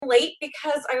late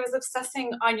because I was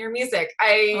obsessing on your music.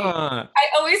 I Uh, I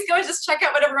always go and just check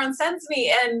out what everyone sends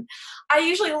me, and I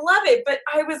usually love it. But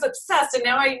I was obsessed, and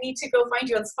now I need to go find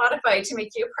you on Spotify to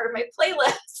make you a part of my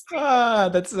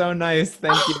playlist. that's so nice.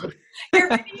 Thank you. Your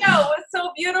video was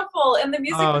so beautiful, and the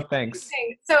music Oh, was thanks.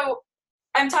 amazing. So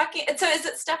I'm talking. So is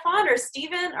it Stefan or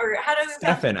Steven or how do we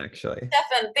pronounce Stefan, actually.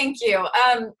 Stefan? Thank you.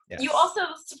 You Yes. also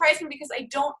surprised me because I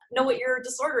don't know what your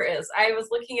disorder is. I was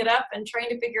looking it up and trying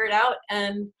to figure it out,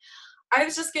 and I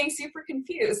was just getting super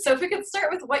confused. So if we could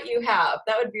start with what you have,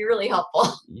 that would be really helpful.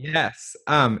 Yes.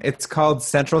 It's called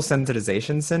central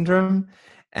sensitization syndrome.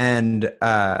 And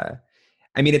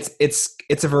I mean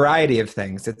it's a variety of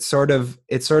things. It's sort of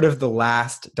the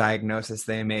last diagnosis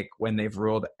they make when they've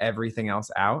ruled everything else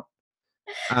out.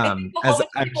 I think a whole As bunch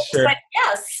of I'm people sure, said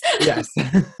yes.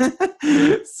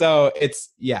 yes. So it's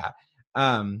yeah.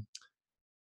 Um,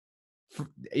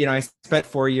 I spent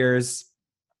 4 years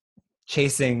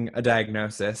chasing a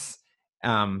diagnosis,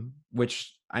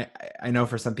 which I know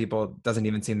for some people doesn't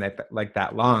even seem like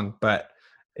that long, but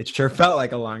it sure felt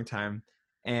like a long time.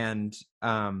 And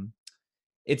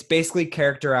it's basically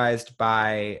characterized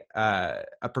by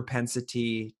a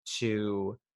propensity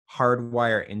to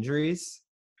hardwire injuries.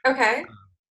 Okay.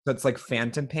 So it's like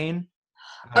phantom pain.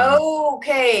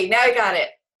 Okay, now I got it.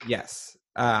 Yes,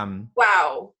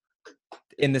 Wow.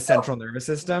 in the Oh, central nervous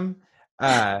system.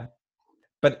 Uh,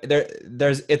 but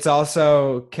it's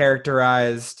also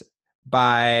characterized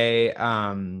by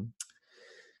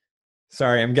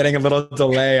sorry, I'm getting a little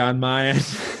delay on my end.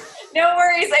 no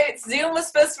worries. Zoom was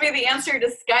supposed to be the answer to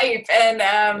Skype, and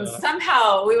Uh,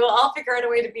 somehow we will all figure out a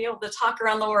way to be able to talk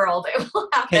around the world. It will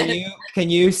can happen.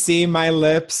 you see my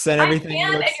lips and I everything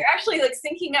can, and looks you're actually like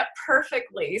syncing up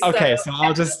perfectly. So okay? So I'll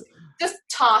yeah, just just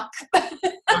talk.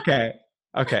 okay.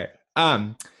 Okay.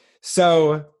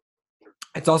 So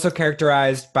it's also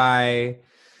characterized by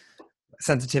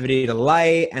sensitivity to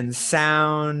light and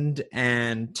sound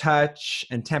and touch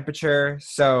and temperature.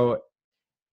 So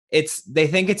they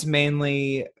think it's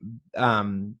mainly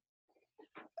um,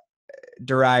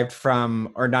 derived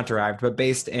from, or not derived, but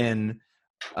based in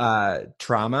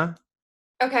trauma,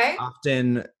 Okay.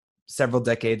 often several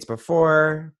decades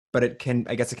before, but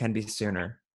I guess it can be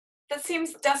sooner. That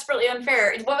seems desperately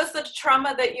unfair. What was the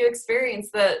trauma that you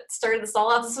experienced that started this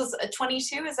all off? This was a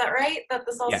 22, is that right? That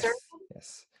this all started? Yes.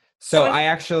 Yes. So So I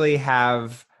actually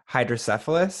have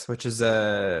hydrocephalus, which is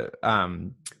a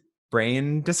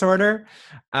brain disorder.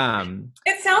 Um,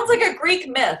 it sounds like a Greek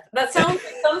myth. That sounds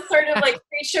like some sort of like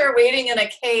creature waiting in a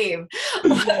cave.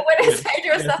 What is yes,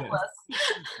 yes, yes.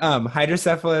 hydrocephalus?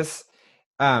 Hydrocephalus,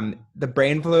 the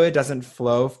brain fluid doesn't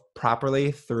flow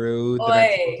properly through the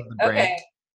ventricles Oi. of the Okay. brain.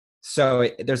 So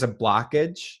there's a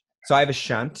blockage. So I have a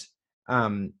shunt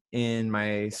in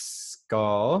my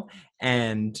skull,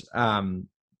 and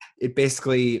it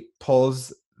basically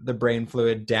pulls the brain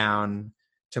fluid down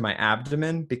to my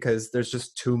abdomen because there's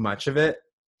just too much of it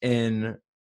in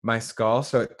my skull.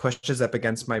 So it pushes up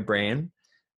against my brain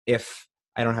if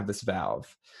I don't have this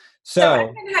valve. So I'm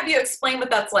So going to have you explain what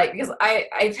that's like because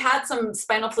I've had some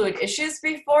spinal fluid issues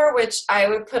before, which I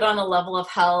would put on a level of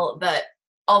hell that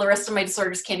all the rest of my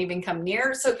disorders can't even come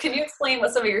near. So can you explain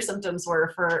what some of your symptoms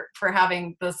were for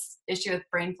having this issue with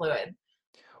brain fluid?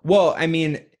 well, I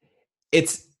mean,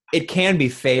 it can be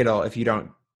fatal if you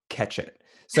don't catch it.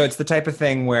 So it's the type of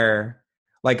thing where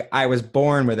like I was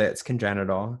born with it, it's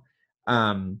congenital.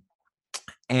 Um,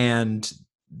 and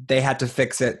they had to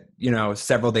fix it,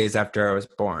 several days after I was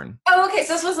born. Oh, okay.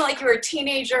 So this wasn't like you were a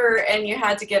teenager and you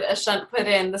had to get a shunt put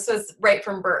in. This was right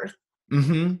from birth.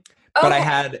 Hmm. But I Okay.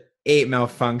 had 8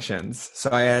 malfunctions, so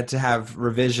I had to have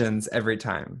revisions every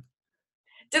time.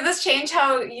 Did this change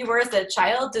how you were as a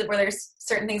child? Were there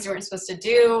certain things you weren't supposed to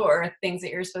do or things that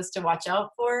you're supposed to watch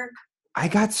out for? I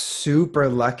got super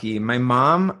lucky. My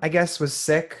mom, I guess, was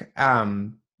sick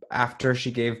after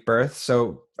she gave birth,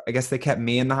 so I guess they kept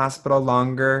me in the hospital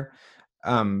longer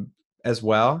um, as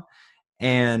well.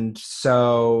 And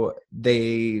so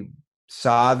they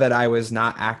saw that I was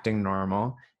not acting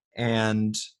normal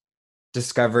and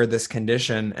discovered this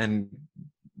condition and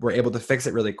were able to fix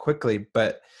it really quickly.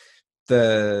 But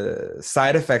the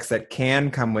side effects that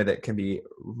can come with it can be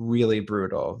really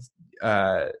brutal.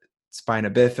 Uh, Spina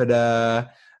bifida,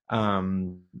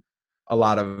 um, a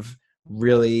lot of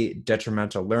really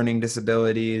detrimental learning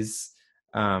disabilities.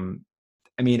 Um,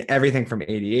 I mean, everything from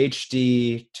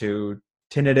ADHD to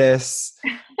tinnitus.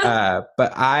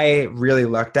 But I really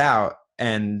lucked out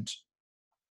and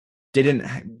didn't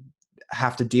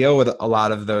have to deal with a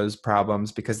lot of those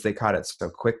problems because they caught it so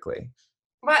quickly.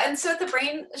 Well, and so at the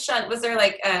brain shunt, was there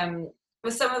like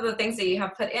with some of the things that you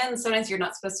have put in, sometimes you're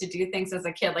not supposed to do things as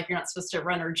a kid, like you're not supposed to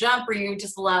run or jump. Were you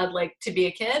just allowed like to be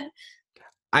a kid?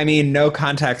 I mean, no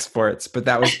contact sports, but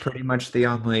that was pretty much the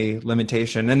only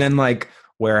limitation. And then like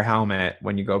wear a helmet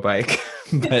when you go bike.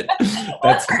 But Well, that's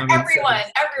that's for common everyone.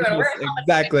 sense. Everyone, we're Yes, in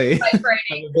exactly. bike I'm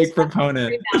riding. a It's big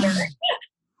proponent.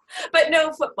 but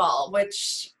no football,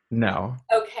 which No.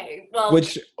 okay, well,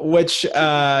 Which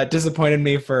disappointed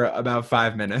me for about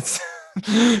 5 minutes.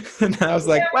 And I was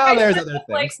like, my well, there's son other was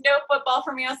like, things. no football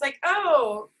for me. I was like,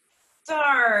 oh,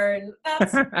 darn,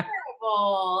 that's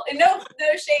terrible. And no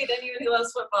shade to anyone who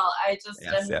loves football. I just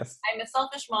Yes, yes. I'm a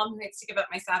selfish mom who hates to give up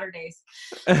my Saturdays,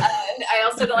 and I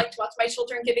also don't like to watch my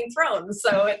children getting thrown.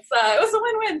 So it was a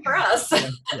win-win for us.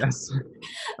 Yes, yes. So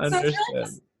it's really Understood.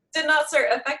 just did not start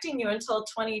affecting you until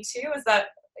 22. Is that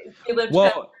you lived kind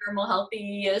of Well, a normal,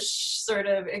 healthy-ish sort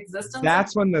of existence?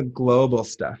 that's when the global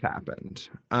stuff happened.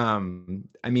 I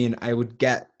mean,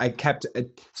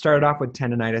 it started off with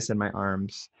tendonitis in my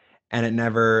arms, and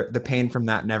the pain from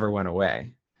that never went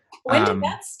away. When did Um,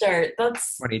 that start?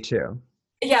 That's 22.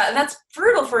 yeah, that's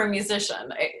brutal for a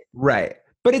musician. Right.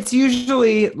 But it's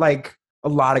usually like a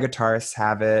lot of guitarists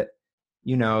have it,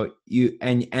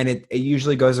 it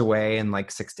usually goes away in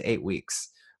like 6 to 8 weeks.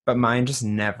 But mine just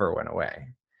never went away.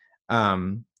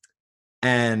 Um,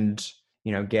 and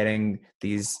getting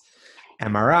these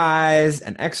MRIs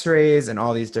and X-rays and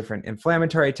all these different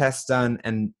inflammatory tests done,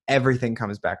 and everything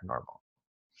comes back normal.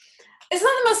 Isn't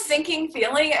that the most sinking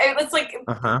feeling? It's like,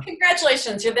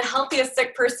 congratulations, you're the healthiest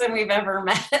sick person we've ever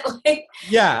met. Like,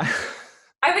 Yeah.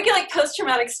 I would get like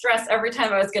post-traumatic stress every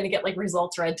time I was going to get like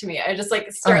results read to me. I just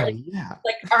like start Oh yeah.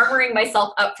 like armoring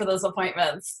myself up for those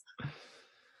appointments.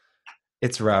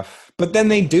 It's rough. But then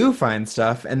they do find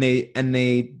stuff, and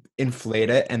they inflate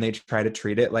it, and they try to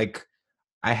treat it. Like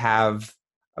I have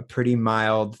a pretty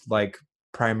mild like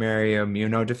primary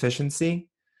immunodeficiency. Okay.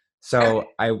 So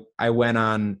I went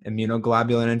on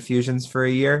immunoglobulin infusions for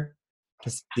a year to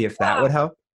see if that Wow. would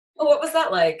help. Well, what was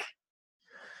that like?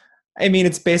 I mean,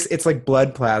 it's like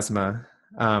blood plasma,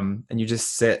 and you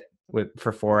just sit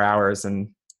for 4 hours and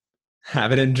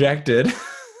have it injected.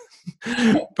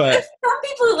 But Some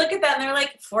people who look at that and they're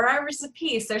like 4 hours of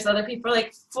peace. There's other people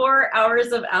like 4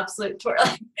 hours of absolute torture.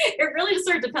 Like, it really just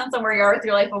sort of depends on where you are with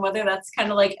your life and whether that's kind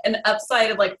of like an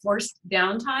upside of like forced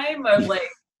downtime of like,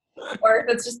 or if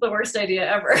it's just the worst idea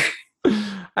ever.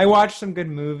 I watched some good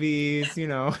movies. You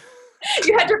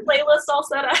had your playlist all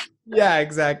set up. Yeah,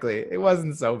 exactly. It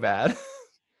wasn't so bad.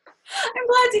 I'm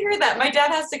glad to hear that. My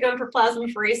dad has to go for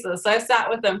plasmapheresis, so I've sat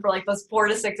with him for like those 4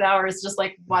 to 6 hours, just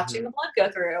like watching the blood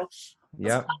go through.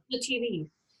 Yep. The TV.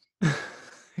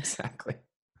 Exactly.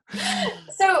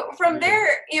 So from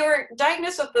there, you were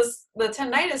diagnosed with the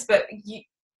tendinitis, but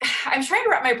I'm trying to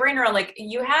wrap my brain around like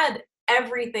you had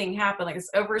everything happen, like this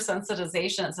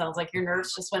oversensitization. It sounds like your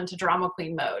nerves just went into drama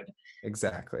queen mode.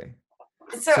 Exactly.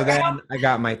 So So then I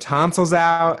got my tonsils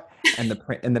out, and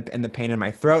the pain in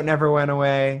my throat never went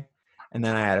away. And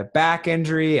then I had a back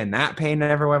injury, and that pain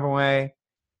never went away.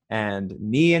 And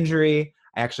knee injury.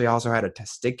 I actually also had a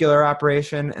testicular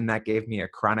operation, and that gave me a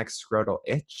chronic scrotal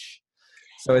itch.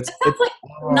 So it sounds like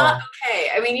not okay.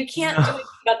 I mean, you can't do anything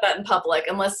about that in public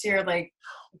unless you're like,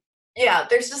 yeah,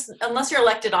 there's just, unless you're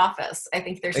elected office, I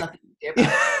think there's nothing to do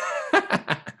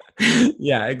about it.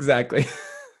 Yeah, exactly.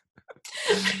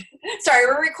 Sorry,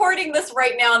 we're recording this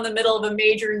right now in the middle of a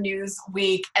major news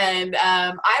week, and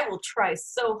I will try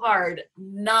so hard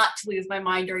not to lose my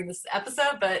mind during this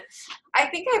episode, but I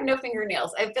think I have no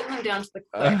fingernails. I've bitten them down to the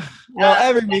quick. Well,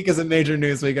 every week is a major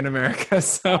news week in America,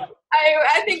 so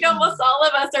I think almost all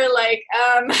of us are like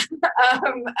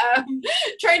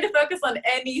trying to focus on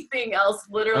anything else,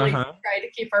 literally try to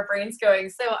keep our brains going.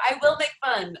 So I will make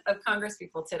fun of Congress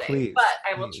people today, please, but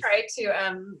I will try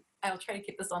to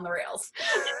keep this on the rails.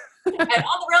 And on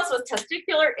the rails was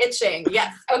testicular itching.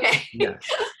 Yes. Okay. Yes.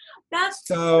 That's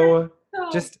so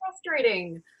just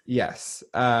frustrating. Yes.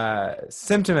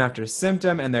 Symptom after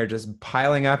symptom, and they're just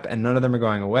piling up, and none of them are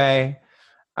going away.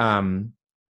 And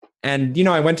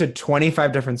I went to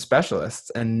 25 different specialists,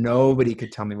 and nobody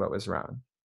could tell me what was wrong.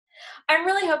 I'm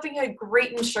really hoping you had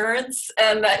great insurance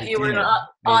and that you were not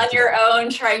on your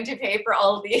own trying to pay for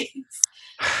all of these.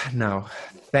 No,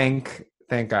 thank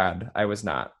God I was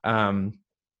not.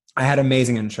 I had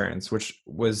amazing insurance, which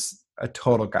was a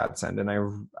total godsend, and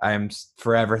I am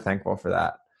forever thankful for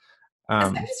that.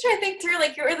 I'm just trying to think through,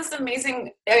 like, you're this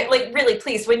amazing, like, really,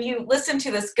 please, when you listen to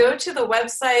this, go to the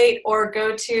website or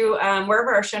go to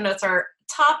wherever our show notes are.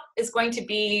 Top is going to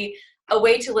be a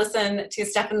way to listen to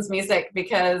Stefan's music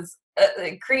because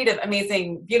creative,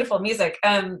 amazing, beautiful music.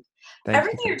 Thank you.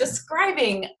 Everything you're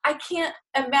describing, I can't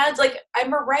imagine. Like,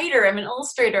 I'm a writer, I'm an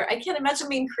illustrator. I can't imagine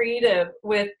being creative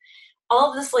with all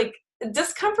of this, like,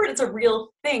 discomfort is a real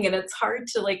thing, and it's hard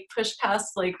to like push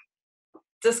past like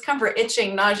discomfort,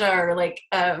 itching, nausea, or like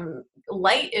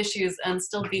light issues and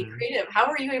still be creative. How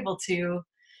were you able to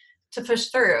push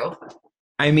through?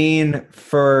 I mean,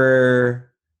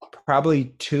 for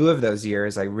probably 2 of those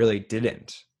years, I really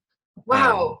didn't.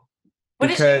 Wow. What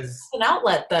did you use Because as an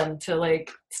outlet then to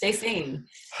like stay sane?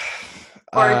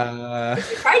 Or uh, did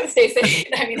you try to stay sane?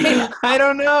 I mean, hey, I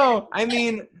don't know. I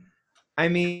mean,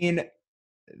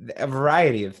 a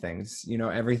variety of things. You know,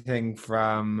 everything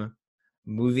from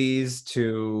movies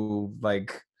to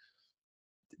like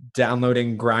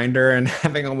downloading Grinder and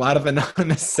having a lot of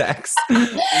anonymous sex.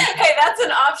 hey, that's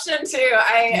an option too.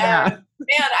 Yeah.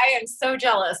 Man, I am so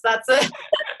jealous. That's a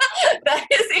that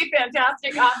is a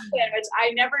fantastic option, which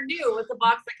I never knew was a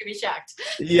box that could be checked.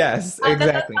 Yes,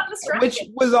 exactly. That's Which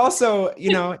was also,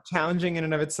 you know, challenging in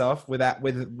and of itself with that,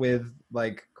 with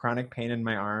like chronic pain in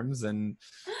my arms and,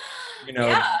 you know,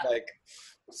 yeah. like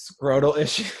scrotal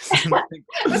issues. The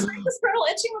scrotal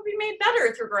itching would be made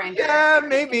better through Grindr. Yeah,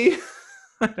 maybe.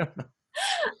 I don't know.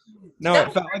 No,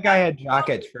 it felt like I had jock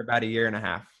itch for about a year and a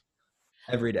half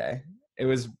every day. It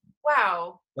was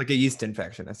wow, like a yeast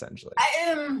infection, essentially.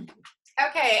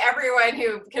 Okay, everyone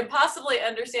who can possibly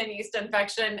understand yeast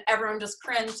infection, everyone just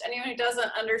cringed. Anyone who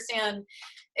doesn't understand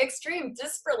extreme,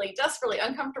 desperately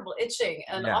uncomfortable itching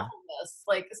and awfulness,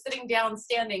 like sitting down,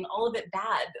 standing, all of it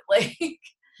bad. Like,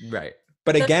 right.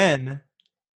 But again,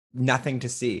 nothing to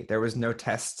see. There was no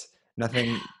test,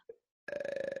 nothing,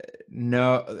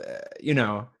 you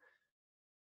know,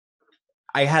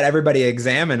 I had everybody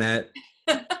examine it.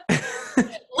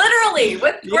 Literally,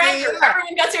 with Grindr,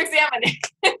 everyone got to examine it.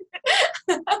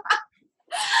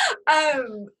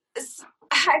 I'm just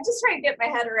trying to get my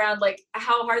head around like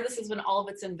how hard this is when all of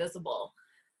it's invisible.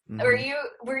 Mm-hmm.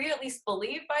 Were you at least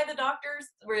believed by the doctors?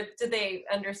 Did they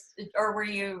understand, or were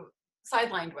you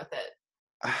sidelined with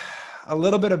it? A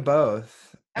little bit of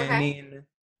both. Okay. I mean,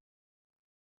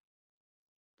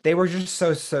 they were just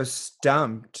so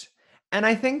stumped. And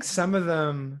I think some of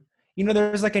them, you know,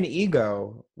 there's like an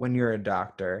ego when you're a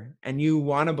doctor and you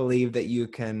want to believe that you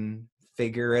can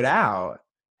figure it out.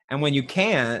 And when you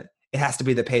can't, it has to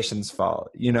be the patient's fault.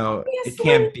 You know, it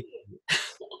can't be.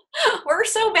 We're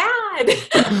so bad.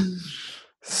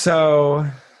 So,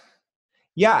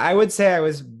 yeah, I would say I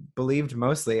was believed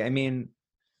mostly. I mean,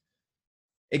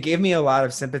 it gave me a lot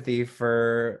of sympathy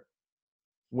for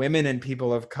women and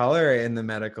people of color in the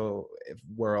medical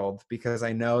world, because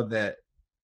I know that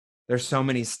there's so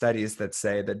many studies that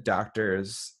say that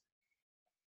doctors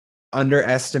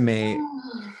underestimate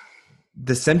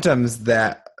the symptoms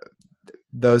that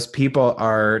those people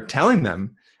are telling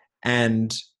them.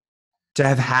 And to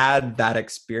have had that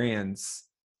experience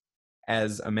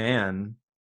as a man,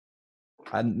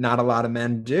 not a lot of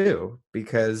men do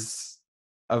because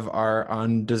of our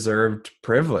undeserved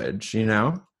privilege, you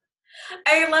know?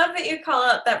 I love that you call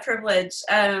out that privilege.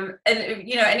 And,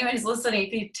 you know, anyone who's listening,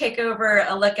 if you take over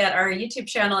a look at our YouTube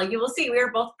channel, you will see we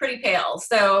are both pretty pale.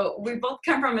 So we both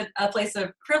come from a place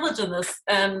of privilege in this.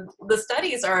 And the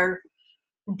studies are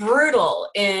brutal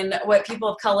in what people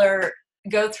of color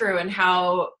go through and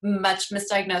how much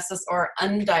misdiagnosis or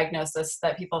undiagnosis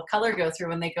that people of color go through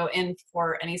when they go in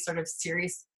for any sort of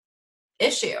serious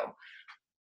issue.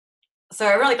 So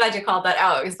I'm really glad you called that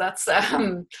out, because that's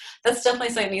definitely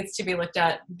something that needs to be looked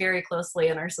at very closely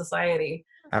in our society.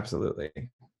 Absolutely.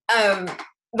 But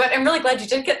I'm really glad you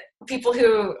did get people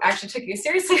who actually took you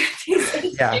seriously with these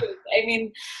issues. Yeah. I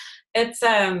mean, it's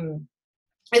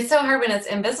so hard when it's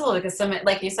invisible, because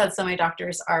like you said, so many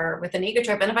doctors are with an ego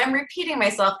trip. And if I'm repeating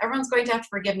myself, everyone's going to have to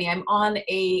forgive me. I'm on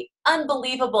a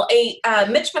unbelievable,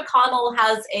 Mitch McConnell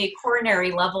has a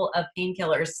coronary level of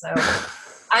painkillers. So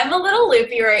I'm a little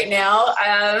loopy right now.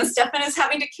 Stefan is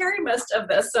having to carry most of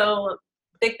this. So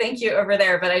big thank you over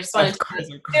there. But I just wanted to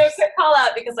do a quick call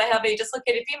out because I have a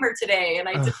dislocated femur today and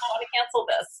I did not want to cancel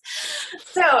this.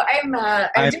 So I'm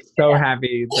so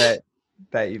happy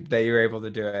that you were able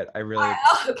to do it. I really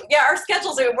yeah, our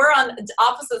schedules we're on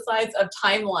opposite sides of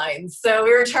timelines, so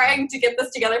we were trying to get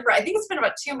this together for, I think it's been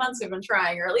about 2 months we've been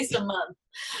trying, or at least a month,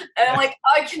 and I'm like,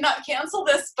 I cannot cancel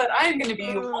this, but I'm gonna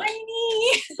be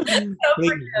whiny. So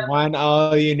please, one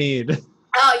all you need.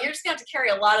 Oh, you're just gonna have to carry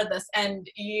a lot of this, and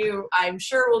you, I'm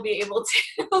sure, will be able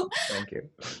to. Thank you.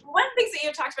 One of the things that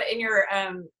you talked about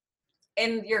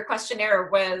in your questionnaire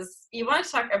was you wanted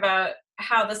to talk about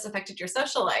how this affected your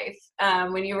social life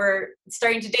when you were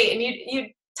starting to date, and you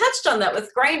touched on that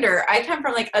with Grindr. I come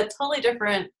from like a totally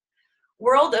different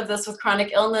world of this with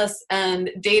chronic illness and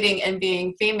dating and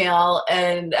being female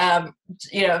and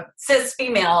cis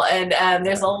female, and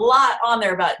there's a lot on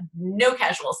there about no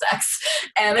casual sex,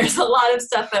 and there's a lot of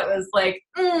stuff that was like,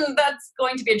 that's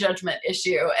going to be a judgment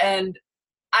issue. And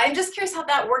I'm just curious how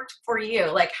that worked for you.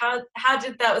 Like, how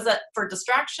did that, was that for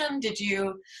distraction? Did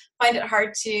you find it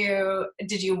hard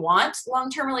did you want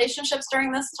long-term relationships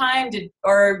during this time?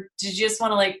 Or did you just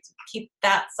want to like keep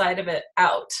that side of it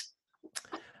out?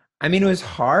 I mean, it was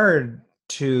hard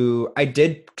I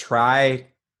did try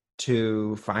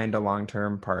to find a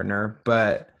long-term partner,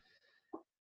 but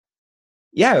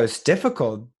yeah, it was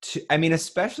difficult I mean,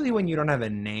 especially when you don't have a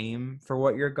name for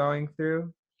what you're going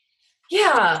through.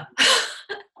 Yeah.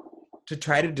 To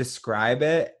try to describe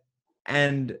it.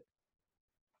 And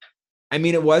I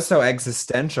mean, it was so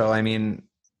existential. I mean,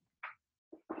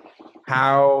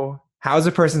 how's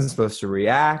a person supposed to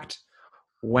react?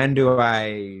 When do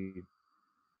I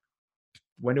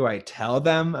tell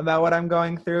them about what I'm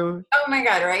going through? Oh my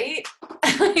God, right?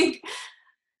 Like,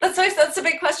 that's a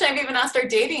big question I've even asked our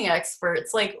dating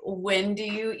experts. Like, when do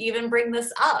you even bring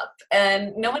this up?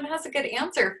 And no one has a good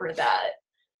answer for that.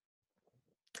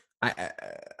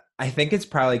 I think it's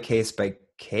probably case by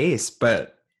case,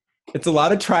 but it's a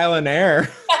lot of trial and error.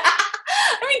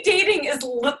 I mean, dating is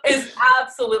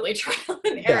absolutely trial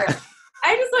and error. Yeah.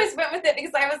 I just always went with it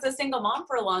because I was a single mom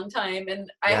for a long time, and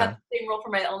I had the same role for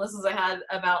my illness as I had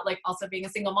about like also being a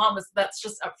single mom. That's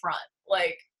just upfront,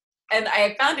 like, and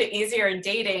I found it easier in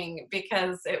dating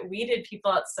because it weeded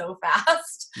people out so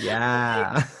fast.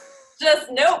 Yeah. Like,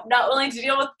 just nope, not willing to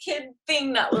deal with kid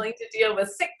thing, not willing to deal with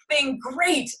sick thing.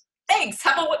 Great, thanks.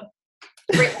 How about what?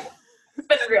 Great, it's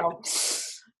been real.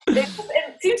 It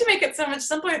seemed to make it so much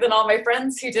simpler than all my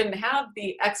friends who didn't have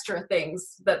the extra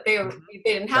things that they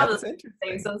didn't have those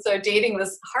things, and so dating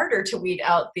was harder to weed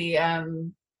out the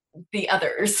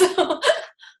others.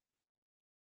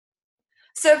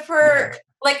 So for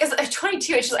like as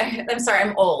 22, I'm sorry,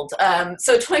 I'm old.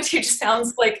 So 22 just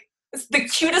sounds like the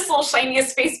cutest little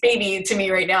shiniest face baby to me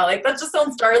right now. Like that just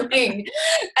sounds darling.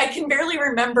 I can barely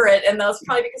remember it, and that was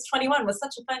probably because 21 was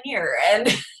such a fun year.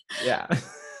 And yeah.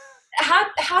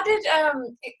 How did I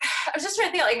was just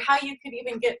trying to think like how you could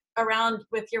even get around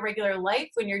with your regular life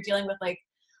when you're dealing with like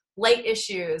light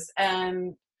issues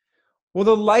and. Well,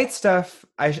 the light stuff,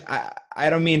 I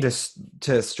don't mean to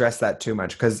stress that too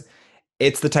much, because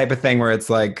it's the type of thing where it's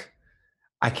like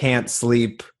I can't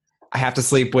sleep. I have to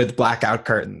sleep with blackout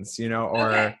curtains,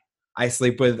 or I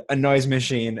sleep with a noise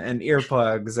machine and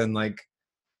earplugs, and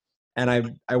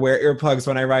I wear earplugs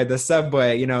when I ride the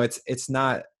subway. It's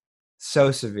not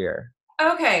so severe.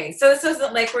 Okay, so this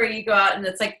isn't like where you go out and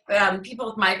it's like people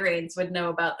with migraines would know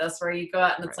about this, where you go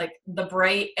out and it's like the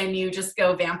bright and you just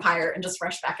go vampire and just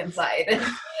rush back inside and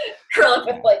curl up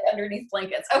with like underneath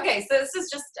blankets. Okay, so this is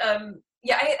just I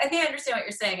think I understand what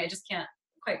you're saying. I just can't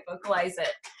quite vocalize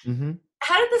it. Mm-hmm.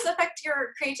 How did this affect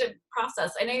your creative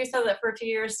process? I know you said that for a few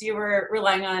years you were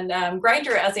relying on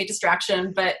Grindr as a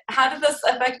distraction, but how did this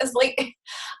affect us? Like,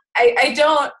 I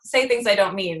don't say things I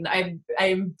don't mean.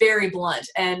 I'm very blunt,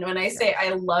 and when I say I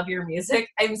love your music,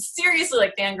 I'm seriously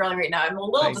like fangirling right now. I'm a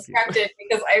little distracted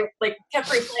because I like kept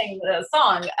replaying the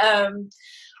song.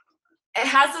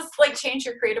 Has this like changed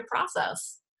your creative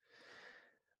process?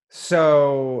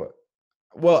 So.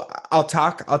 Well, I'll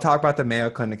talk about the Mayo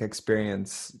Clinic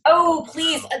experience. Oh,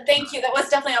 please. Thank you. That was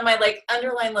definitely on my like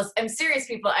underline list. I'm serious,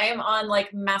 people. I am on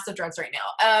like massive drugs right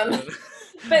now.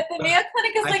 But the Mayo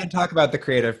Clinic is like. I can talk about the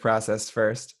creative process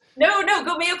first. No,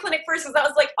 go Mayo Clinic first, because that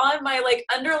was like on my like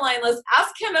underline list.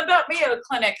 Ask him about Mayo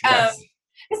Clinic. Yes.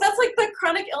 Because that's like the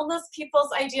chronic illness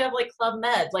people's idea of like Club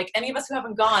Med. Like any of us who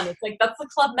haven't gone, it's like that's the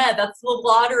Club Med. That's the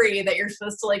lottery that you're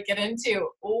supposed to like get into.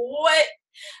 What?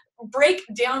 Break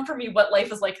down for me what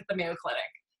life is like at the Mayo Clinic.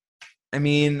 I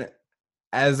mean,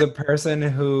 as a person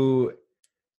who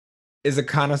is a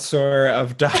connoisseur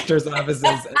of doctors'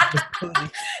 offices,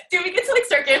 do we get to like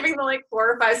start giving them like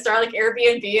 4 or 5 star like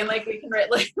Airbnb and like we can write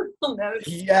like little notes?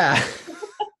 Yeah.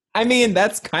 I mean,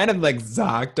 that's kind of like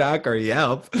ZocDoc or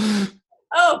Yelp.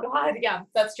 Oh God, yeah,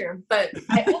 that's true. But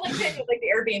I feel like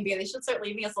the Airbnb, they should start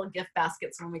leaving us little gift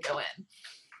baskets when we go in.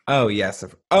 Oh yes.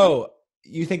 Oh.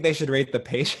 You think they should rate the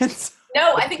patients?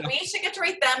 No, I think we should get to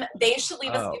rate them. They should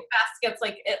leave us gift baskets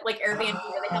like Airbnb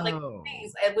where they have like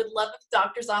things. I would love if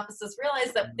doctors' offices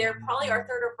realize that they're probably our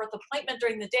 3rd or 4th appointment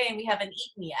during the day and we haven't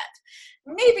eaten yet.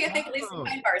 Maybe if they could leave some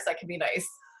wine bars, that could be nice.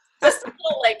 Just a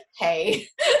little like, hey,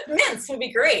 mints would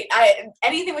be great.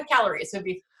 Anything with calories would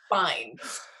be fine.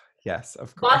 Yes,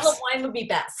 of course. Bottle of wine would be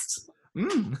best.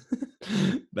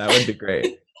 That would be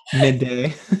great.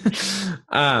 Midday.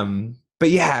 but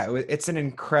yeah, it's an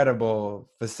incredible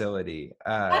facility.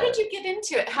 How did you get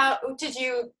into it? How did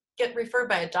you get referred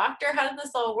by a doctor? How did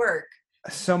this all work?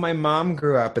 So my mom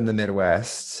grew up in the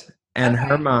Midwest, and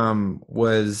her Okay. mom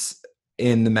was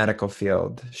in the medical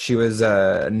field. She was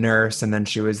a nurse, and then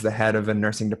she was the head of a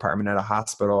nursing department at a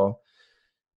hospital.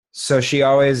 So she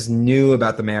always knew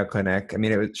about the Mayo Clinic. I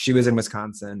mean, she was in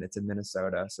Wisconsin. It's in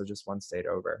Minnesota, so just one state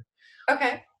over.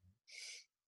 Okay.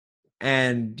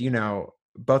 And,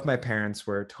 both my parents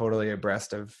were totally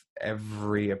abreast of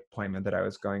every appointment that I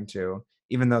was going to,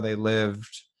 even though they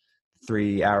lived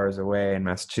 3 hours away in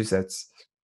Massachusetts.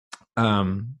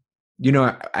 um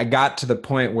I got to the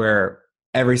point where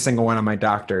every single one of my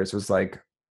doctors was like,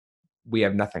 we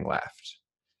have nothing left.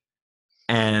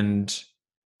 And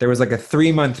there was like a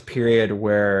 3-month period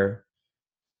where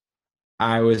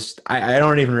I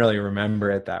don't even really remember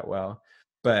it that well,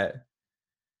 but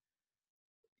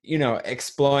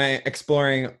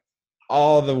exploring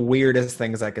all the weirdest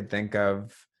things I could think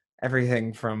of,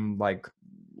 everything from like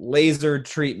laser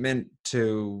treatment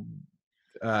to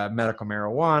medical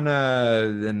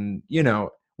marijuana, and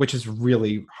which is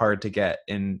really hard to get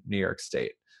in New York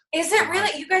State. Is it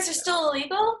really? You guys are still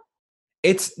illegal?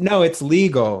 It's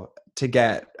legal to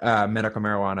get medical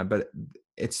marijuana, but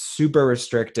it's super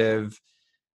restrictive.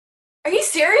 Are you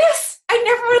serious? I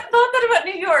never would have thought that about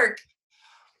New York.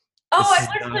 Oh, This I is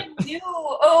literally knew.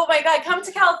 Oh my God, come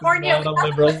to California. not We a have them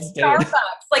liberal with state.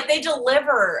 Starbucks. Like they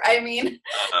deliver. I mean,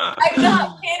 I'm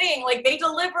not kidding. Like they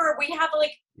deliver. We have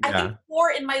like, I think Yeah,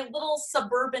 4 in my little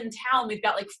suburban town. We've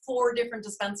got like 4 different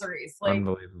dispensaries. Like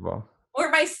unbelievable. where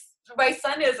my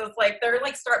son is, it's like they're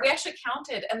like we actually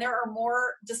counted, and there are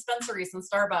more dispensaries than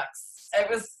Starbucks. It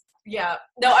was, yeah.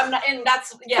 No, I'm not, and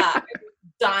that's, yeah. I was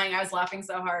dying. I was laughing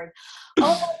so hard.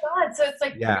 Oh my God. So it's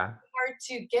like really Yeah. hard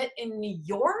to get in New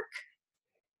York.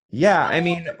 Yeah, I Oh,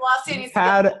 mean, de Blasio we've needs to get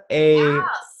had a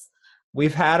ass.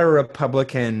 we've had a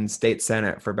Republican state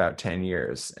senate for about 10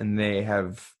 years, and they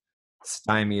have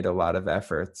stymied a lot of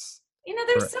efforts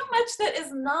There's for so much that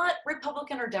is not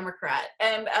Republican or Democrat,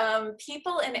 and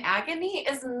people in agony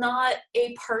is not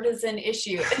a partisan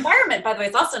issue. Environment, by the way,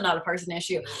 is also not a partisan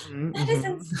issue. That is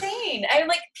Mhm. insane. I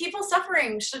like people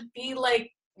suffering should be like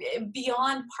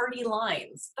beyond party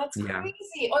lines. That's Yeah.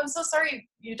 crazy. Oh, I'm so sorry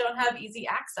you don't have easy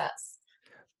access.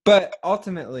 But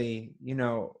ultimately,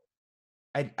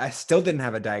 I still didn't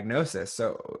have a diagnosis.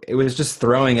 So it was just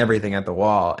throwing everything at the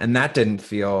wall. And that didn't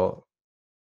feel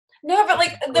No, but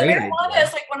like like a the great marijuana idea.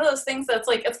 is like one of those things that's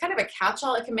like it's kind of a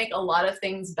catch-all. It can make a lot of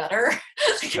things better.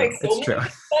 It's It can true. make so It's many true.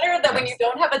 things better that when you Yes.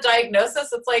 don't have a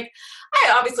diagnosis, it's like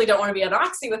I obviously don't want to be an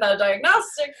oxy without a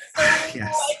diagnostic, so I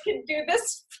Yes. can do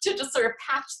this to just sort of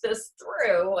patch this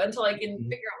through until I can Mhm.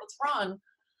 figure out what's wrong.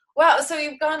 Wow, so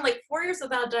you've gone like 4 years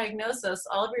without a diagnosis.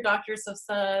 All of your doctors have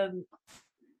said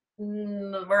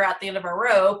we're at the end of our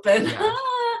rope, and Yeah.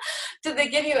 did they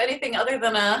give you anything other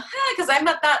than a because I'm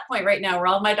at that point right now where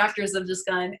all my doctors have just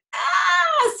gone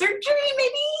surgery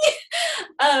maybe.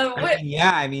 What?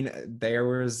 Yeah, I mean, there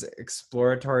was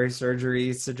exploratory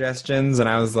surgery suggestions, and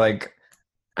I was like,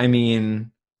 I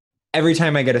mean, every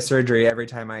time I get a surgery, every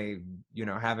time I,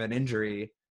 have an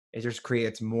injury, it just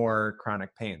creates more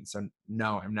chronic pain. So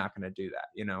no, I'm not going to do that.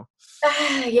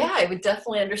 Yeah, I would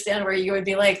definitely understand where you would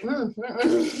be like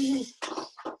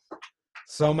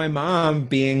So my mom,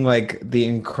 being like the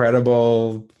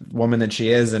incredible woman that she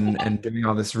is, and doing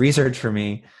all this research for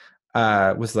me,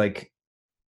 was like,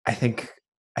 I think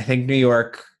I think New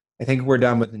York, I think we're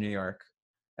done with New York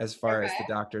as far as the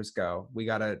okay. doctors go. We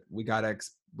gotta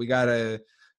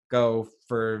go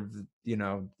for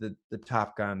the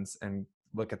top guns and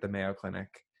look at the Mayo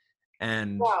Clinic.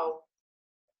 And Wow.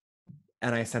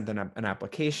 I sent an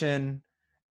application,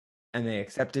 and they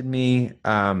accepted me.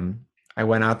 I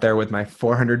went out there with my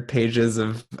 400 pages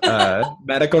of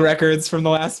medical records from the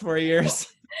last 4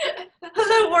 years.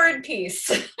 Hello, War and Peace.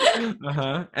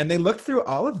 Uh-huh. And they looked through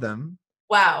all of them.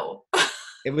 Wow.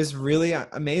 It was really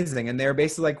amazing. And they were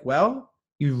basically like, well,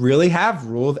 you really have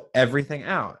ruled everything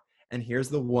out. And here's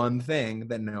the one thing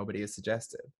that nobody has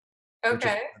suggested, which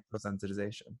is Okay.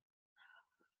 sensitization.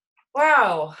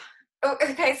 Wow. Oh,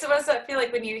 okay, so what does that feel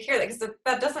like when you hear that? Because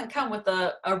that doesn't come with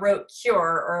a rote cure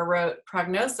or a rote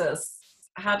prognosis.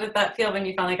 How did that feel when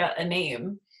you finally got a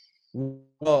name?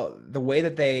 Well, the way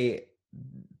that they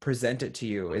present it to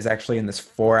you is actually in this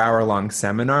 4 hour long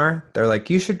seminar. They're like,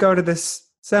 you should go to this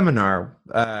seminar.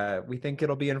 We think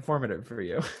it'll be informative for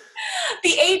you.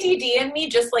 The ADD in me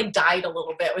just like died a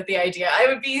little bit with the idea. I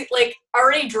would be like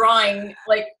already drawing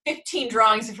like 15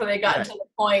 drawings before they got Right. to the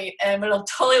point and would have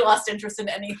totally lost interest in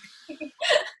anything.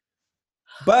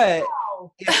 But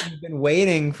Wow. if you've been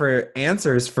waiting for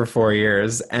answers for 4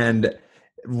 years, and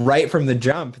right from the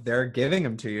jump, they're giving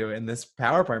them to you in this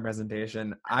PowerPoint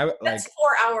presentation. I That's like, 4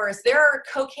 hours. There are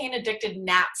cocaine addicted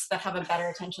gnats that have a better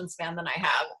attention span than I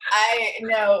have. I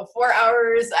know 4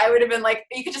 hours. I would have been like,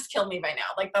 you could just kill me by now.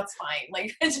 Like, that's fine.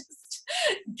 Like, just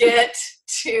get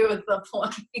to the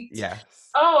point. yes.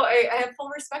 Oh, I have full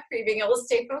respect for you being able to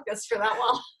stay focused for that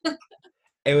long.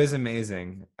 It was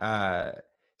amazing.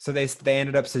 So they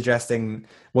ended up suggesting,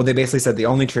 well, they basically said the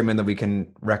only treatment that we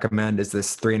can recommend is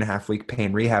this 3.5 week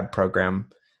pain rehab program,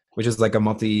 which is like a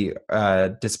multi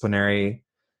disciplinary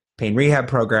pain rehab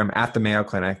program at the Mayo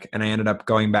Clinic. And I ended up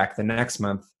going back the next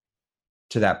month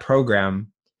to that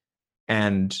program.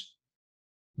 And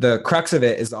the crux of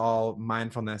it is all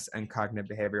mindfulness and cognitive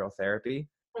behavioral therapy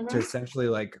to Mm-hmm. essentially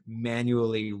like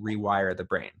manually rewire the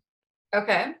brain.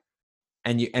 Okay.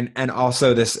 And and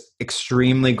also this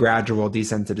extremely gradual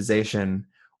desensitization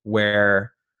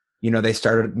where, they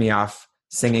started me off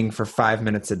singing for 5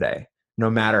 minutes a day, no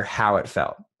matter how it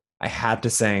felt. I had to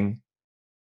sing,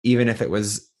 even if it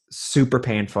was super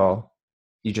painful.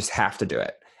 You just have to do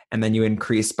it, and then you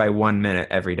increase by 1 minute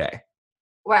every day.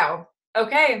 Wow.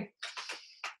 Okay.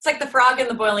 It's like the frog in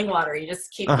the boiling water. You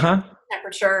just keep Uh-huh.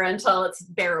 temperature until it's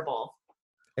bearable.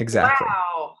 Exactly.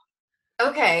 Wow.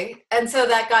 Okay. And so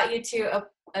that got you to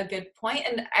a good point.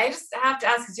 And I just have to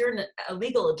ask, because you're a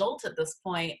legal adult at this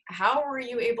point, how were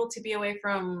you able to be away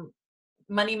from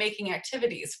money making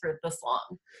activities for this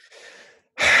long?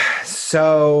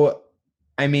 So,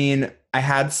 I mean, I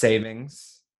had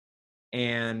savings,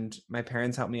 and my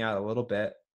parents helped me out a little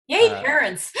bit. Yay, uh,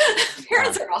 parents. yeah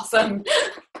Parents are awesome.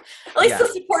 At least yeah the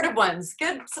supportive ones.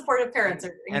 Good supportive parents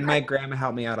are and my incredible. grandma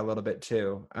helped me out a little bit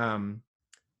too.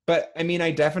 But I mean,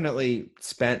 I definitely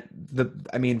spent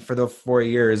for the 4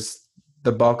 years,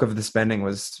 the bulk of the spending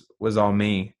was all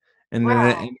me. And then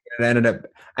Wow. it ended up,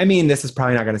 I mean, this is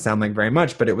probably not going to sound like very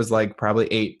much, but it was like probably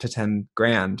 8 to 10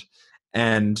 grand.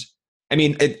 And I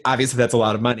mean, obviously that's a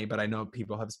lot of money, but I know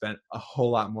people have spent a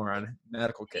whole lot more on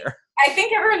medical care. I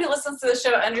think everyone who listens to the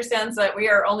show understands that we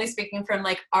are only speaking from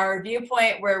like our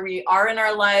viewpoint where we are in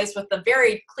our lives with the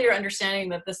very clear understanding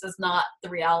that this is not the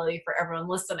reality for everyone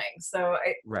listening. So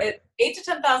Right. 8 to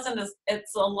 10,000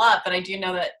 it's a lot, but I do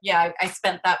know that, yeah, I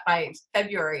spent that by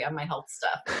February on my health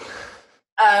stuff.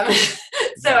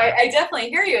 So Yeah. I definitely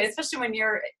hear you, especially when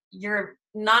you're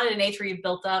not at an age where you've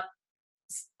built up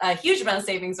a huge amount of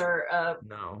savings or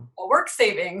No. a work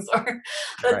savings or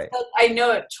Right. I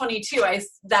know at 22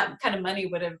 that kind of money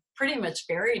would have pretty much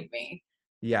buried me.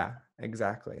 Yeah,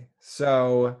 exactly.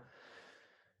 So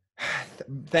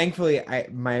thankfully,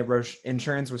 my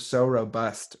insurance was so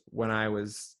robust when I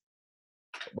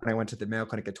went to the Mayo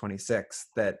Clinic at 26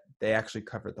 that they actually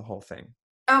covered the whole thing.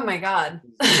 Oh my god.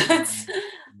 that's,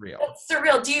 Real. that's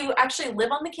surreal. Do you actually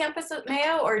live on the campus at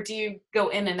Mayo or do you go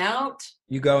in and out?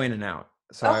 You go in and out.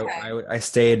 So Okay. I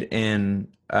stayed in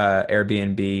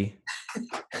Airbnb,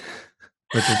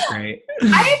 which is great.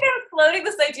 I've been floating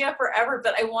this idea forever,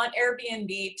 but I want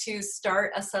Airbnb to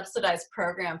start a subsidized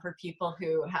program for people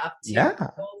who have to Yeah.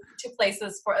 go to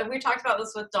places for. We talked about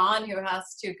this with Dawn, who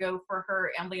has to go for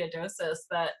her amyloidosis.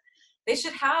 That they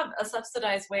should have a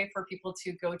subsidized way for people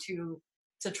to go to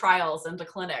trials and to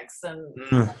clinics and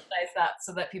Mm. subsidize that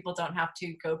so that people don't have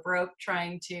to go broke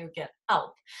trying to get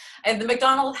help. And the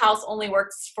McDonald house only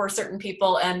works for certain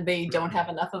people and they don't have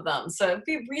enough of them. So it'd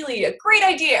be really a great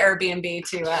idea, Airbnb,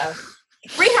 to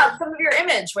rehab some of your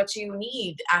image, which you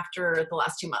need after the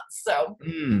last 2 months. So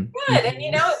Mm. good. And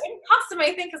it wouldn't cost them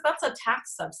anything because that's a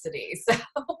tax subsidy. So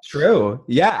True.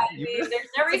 Yeah. I mean, there's no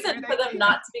That's a reason great for them idea.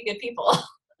 not to be good people.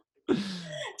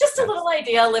 Just a Yes. little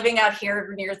idea living out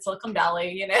here near Silicon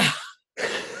Valley,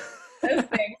 those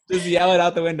things. Just yell it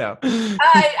out the window.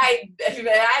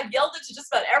 I've yelled it to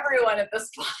just about everyone at this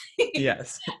point.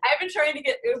 Yes. I've been trying to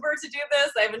get Uber to do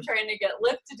this. I've been trying to get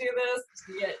Lyft to do this,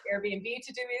 to get Airbnb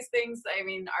to do these things. I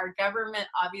mean, our government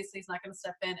obviously is not going to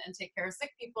step in and take care of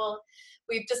sick people.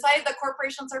 We've decided that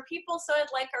corporations are people, so I'd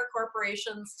like our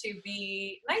corporations to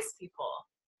be nice people,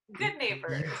 good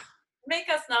neighbors. Yeah. Make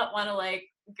us not want to like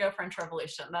go French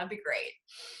Revolution. That'd be great.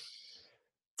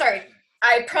 Sorry,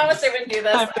 I promised I wouldn't do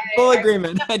this. I'm in full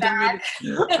agreement. I I didn't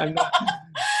mean to. I'm not.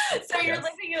 So you're Yes.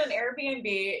 living in an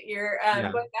Airbnb. You're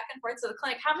Yeah. going back and forth to the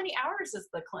clinic. How many hours is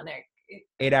the clinic?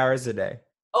 8 hours a day,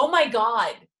 Oh my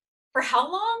god! For how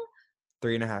long?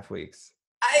 3.5 weeks.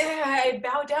 I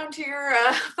bow down to your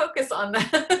focus on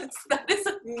that. That is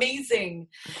amazing.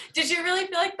 Did you really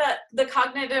feel like that the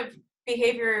cognitive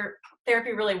behavior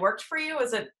therapy really worked for you?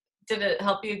 Did it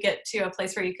help you get to a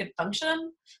place where you could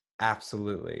function?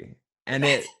 Absolutely. And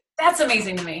That's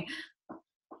amazing to me.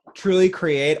 truly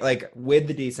create, like with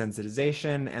the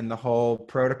desensitization and the whole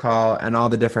protocol and all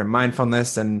the different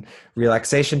mindfulness and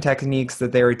relaxation techniques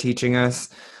that they were teaching us,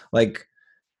 like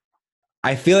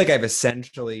I feel like I've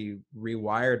essentially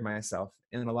rewired myself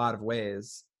in a lot of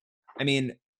ways. I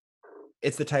mean,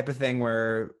 it's the type of thing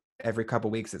where every couple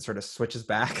weeks it sort of switches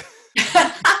back.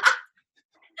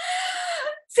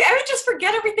 See, I would just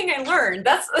forget everything I learned.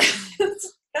 That's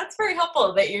that's very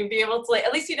helpful that you'd be able to, like,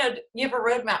 at least, you know, you have a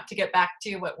roadmap to get back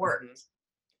to what worked.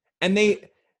 And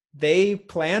they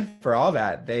plan for all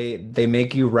that. They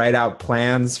make you write out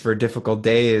plans for difficult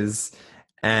days,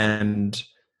 and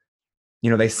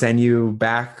they send you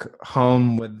back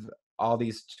home with all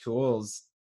these tools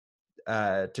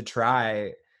to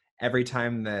try every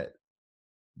time that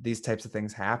these types of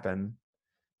things happen.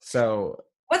 So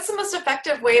What's the most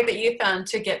effective way that you found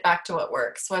to get back to what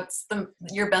works? What's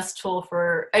your best tool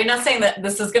for, I'm not saying that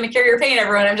this is going to cure your pain,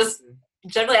 everyone. I'm just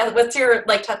generally, what's your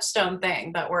like touchstone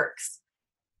thing that works?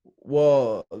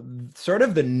 well, sort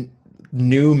of the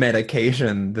new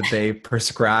medication that they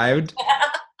prescribed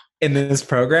in this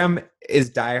program is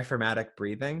diaphragmatic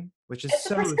breathing, which is It's a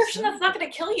so prescription that's not simple.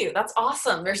 going to kill you. That's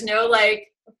awesome. There's no like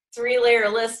 3-layer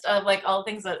list of like all the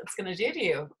things that it's going to do to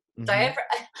you. Hmm. Diaphragm.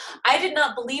 I did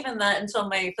not believe in that until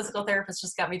my physical therapist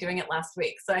just got me doing it last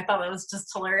week. So I thought that was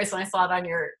just hilarious when I saw it on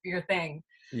your thing.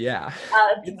 Yeah.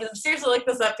 Seriously, look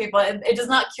this up, people. It does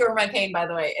not cure my pain, by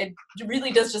the way. It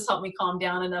really does just help me calm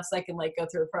down enough so I can like go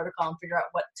through the protocol and figure out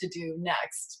what to do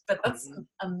next. But that's Mhm.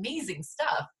 amazing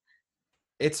stuff.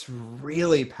 It's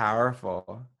really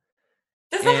powerful.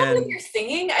 Does that help with And your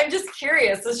singing? I'm just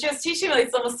curious. So she was teaching me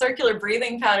like some circular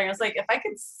breathing pattern. I was like, if I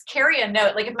could carry a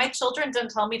note, like if my children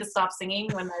didn't tell me to stop singing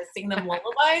when I sing them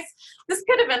lullabies, this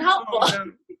could have been helpful.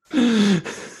 oh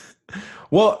no.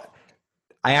 Well,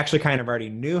 I actually kind of already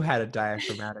knew how to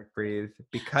diaphragmatic breathe I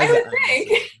because would I was think.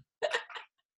 singing.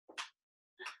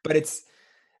 But it's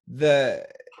the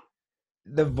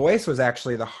the voice was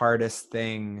actually the hardest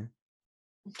thing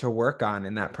to work on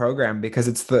in that program because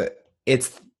it's the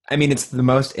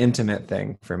most intimate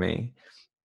thing for me.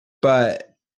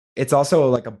 But it's also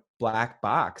like a black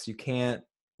box. You can't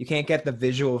get the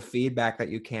visual feedback that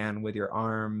you can with your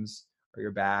arms or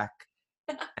your back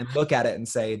and look at it and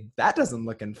say that doesn't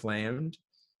look inflamed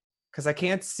because I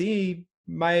can't see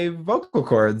my vocal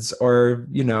cords or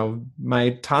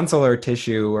my tonsillar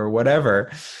tissue or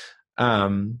whatever.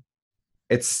 um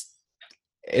it's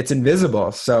it's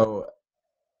invisible, so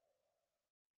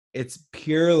it's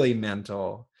purely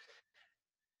mental,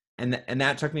 and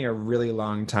that took me a really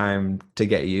long time to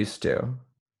get used to.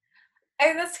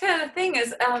 And that's kind of the thing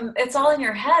is, it's all in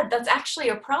your head. That's actually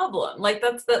a problem. Like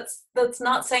that's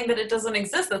not saying that it doesn't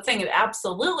exist. That's saying it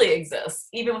absolutely exists,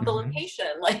 even with the Hmm. location.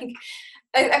 Like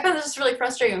I find it just really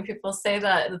frustrating when people say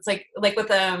that. It's like with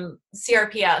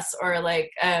CRPS or like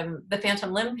the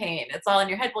phantom limb pain. It's all in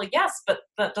your head. Well, yes, but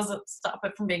that doesn't stop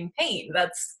it from being pain.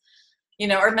 That's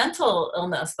or mental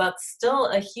illness. That's still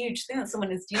a huge thing that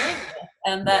someone is dealing with,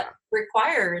 and that Yeah.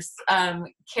 requires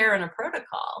care and a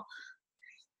protocol.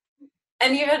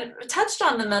 And you had touched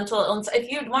on the mental illness. If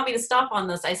you want me to stop on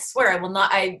this, I swear I will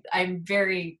not.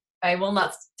 I will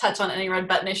not touch on any red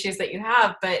button issues that you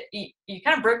have. But you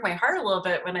kind of broke my heart a little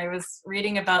bit when I was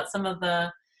reading about some of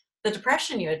the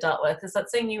depression you had dealt with. Is that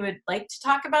something you would like to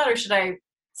talk about, or should I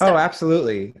Oh, step?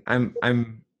 absolutely. I'm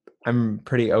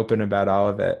pretty open about all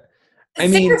of it. I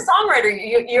Singer mean,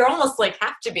 songwriter, you're almost like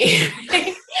have to be.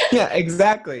 Right? yeah,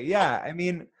 exactly. Yeah. I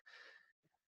mean,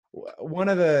 one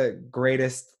of the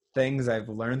greatest things I've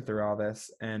learned through all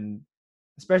this, and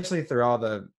especially through all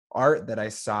the art that I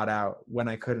sought out when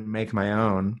I couldn't make my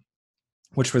own,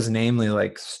 which was namely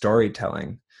like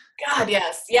storytelling, God,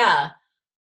 yes, yeah.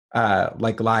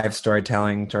 like live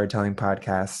storytelling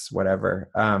podcasts, whatever.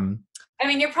 I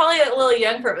mean, you're probably a little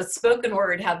young for it, but spoken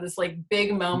word had this like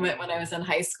big moment when I was in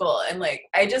high school, and like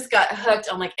I just got hooked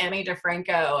on like Annie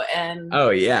DeFranco and Oh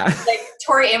yeah. like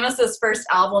Tori Amos's first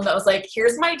album that was like,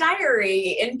 here's my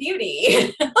diary in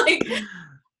beauty. Like,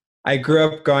 I grew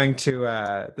up going to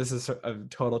this is a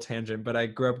total tangent, but I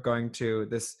grew up going to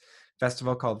this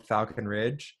festival called Falcon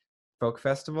Ridge Folk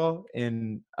Festival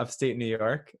in upstate New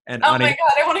York, and oh my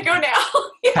God, I want to go now.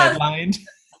 Yes. headlined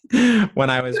when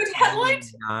I was Who's headlined?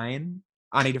 29.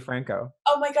 Ani DeFranco.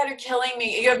 Oh my God, you're killing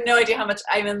me. You have no idea how much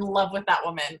I'm in love with that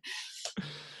woman.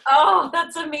 Oh,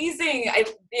 that's amazing.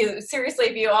 Seriously,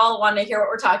 if you all want to hear what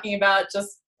we're talking about,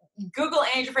 just Google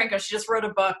Annie DeFranco. She just wrote a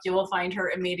book. You will find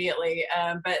her immediately.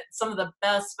 But some of the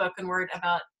best spoken word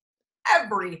about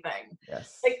everything.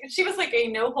 Yes. Like she was like a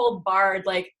no hold barred,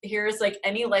 like here's like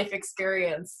any life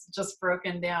experience just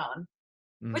broken down.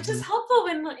 Which is Hmm. helpful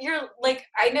when you're like,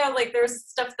 I know like there's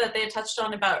stuff that they had touched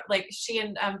on about like she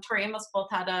and Tori Amos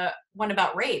both had a one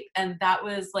about rape, and that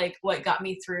was like what got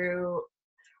me through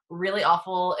really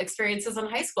awful experiences in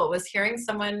high school, was hearing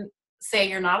someone say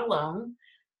you're not alone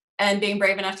and being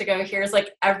brave enough to go, here's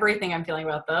like everything I'm feeling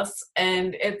about this.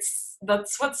 And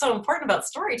that's what's so important about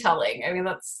storytelling. I mean,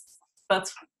 that's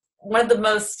one of the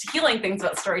most healing things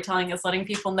about storytelling, is letting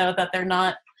people know that they're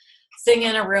not sitting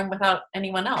in a room without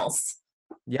anyone else.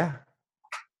 Yeah,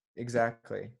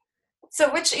 exactly.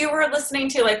 So which you were listening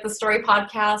to, like the story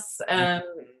podcasts and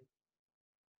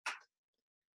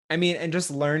I mean, and just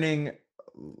learning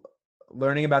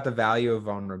about the value of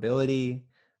vulnerability.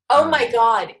 oh my Um,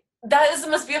 God, that is the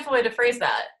most beautiful way to phrase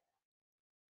that.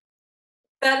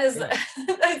 That is, yeah.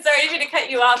 I'm sorry, I didn't mean to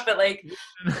cut you off, but like,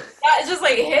 that just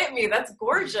like hit me. That's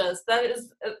gorgeous. That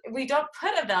is, we don't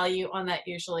put a value on that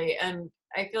usually. And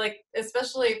I feel like,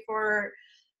 especially for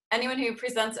anyone who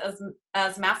presents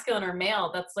as masculine or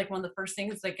male, that's like one of the first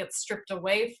things that gets stripped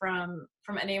away from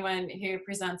anyone who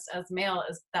presents as male,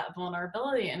 is that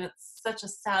vulnerability. And it's such a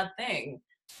sad thing.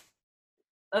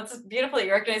 That's beautiful.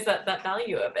 You recognize that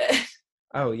value of it.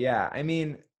 Oh yeah. I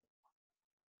mean,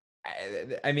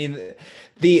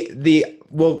 the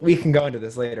well, we can go into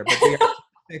this later, but the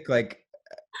artistic like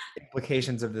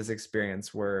implications of this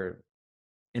experience were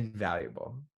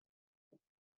invaluable.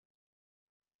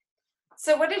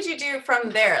 So what did you do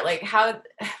from there? Like how,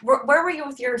 where were you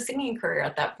with your singing career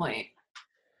at that point?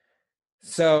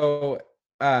 So,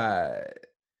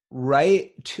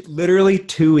 literally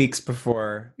 2 weeks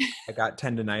before I got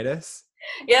tendonitis,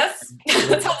 Yes,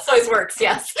 that's how this always works.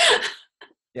 Yes.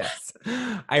 yes,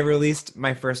 I released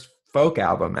my first folk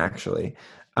album actually,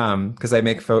 because I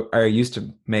used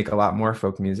to make a lot more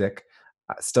folk music,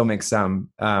 still make some,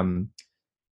 and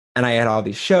I had all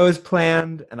these shows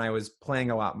planned, and I was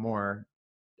playing a lot more,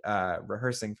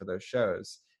 rehearsing for those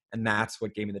shows, and that's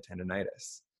what gave me the tendonitis.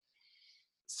 Mm.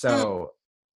 So,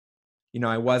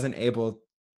 I wasn't able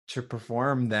to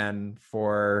perform then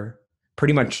for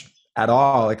pretty much at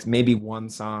all, like maybe one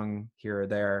song here or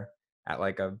there at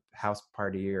like a house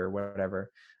party or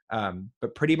whatever.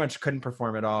 But pretty much couldn't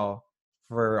perform at all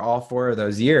for all 4 of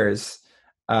those years.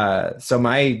 So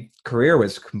my career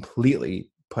was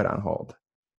completely put on hold.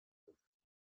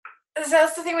 So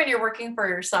that's the thing when you're working for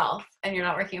yourself and you're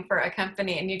not working for a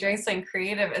company and you're doing something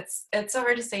creative. It's so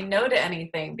hard to say no to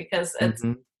anything, because it's,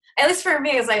 Mm-hmm. at least for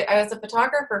me, as I was a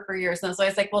photographer for years, and I was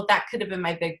always like, well, that could have been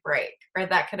my big break, or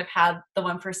that could have had the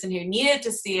one person who needed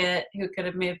to see it, who could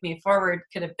have moved me forward,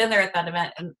 could have been there at that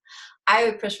event. And I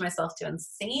would push myself to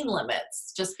insane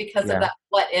limits just because of Yeah. that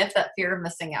what if, that fear of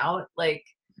missing out. Like,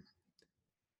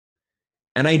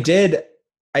 And I did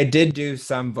do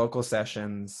some vocal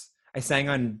sessions. I sang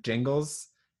on jingles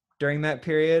during that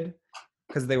period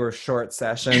because they were short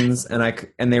sessions,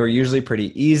 and they were usually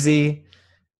pretty easy,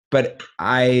 but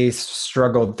I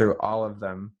struggled through all of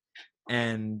them.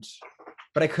 And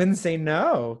but I couldn't say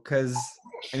no because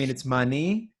I mean it's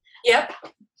money, yep.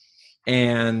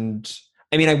 and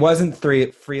I mean I wasn't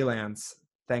freelance,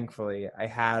 thankfully. I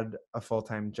had a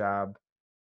full-time job,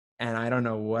 and I don't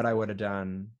know what I would have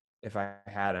done if I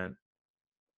hadn't.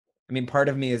 I mean, part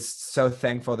of me is so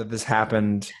thankful that this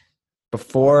happened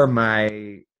before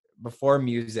before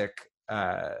music.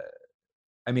 I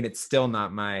mean, it's still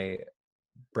not my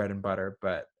bread and butter,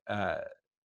 but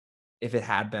if it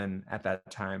had been at that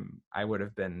time, I would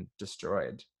have been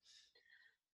destroyed.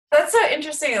 That's so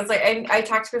interesting. It's like I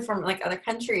talked to people from like other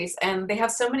countries, and they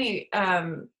have so many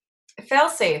fail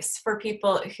safes for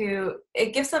people who,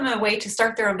 it gives them a way to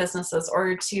start their own businesses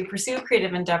or to pursue a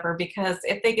creative endeavor, because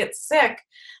if they get sick,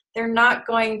 they're not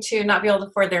going to not be able to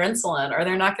afford their insulin, or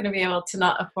they're not going to be able to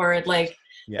not afford, like,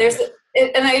 Yeah. there's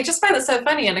and I just find it so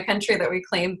funny, in a country that we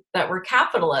claim that we're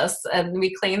capitalists and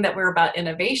we claim that we're about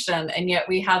innovation, and yet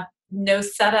we have no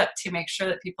setup to make sure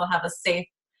that people have a safe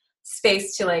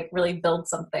space to like really build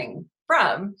something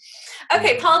from.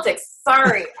 Okay, Mhm. politics.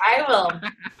 Sorry, I will.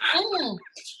 Mm.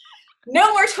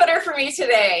 No more Twitter for me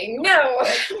today. No,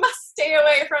 must stay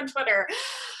away from Twitter.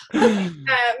 Okay,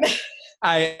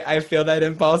 I feel that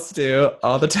impulse too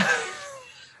all the time.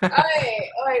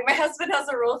 my husband has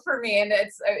a rule for me, and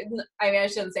it's, I mean, I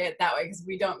shouldn't say it that way because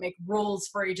we don't make rules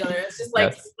for each other. It's just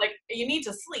like, Yes, you need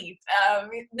to sleep.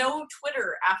 No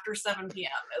Twitter after 7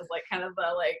 p.m. is like kind of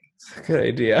the like, good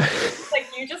idea. like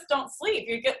you just don't sleep.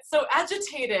 You get so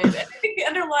agitated. And I think the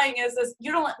underlying is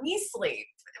you don't let me sleep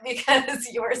because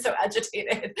you are so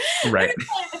agitated. Right. That's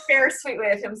probably the fair, sweet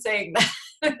way of him saying that.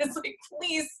 It's like,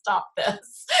 please stop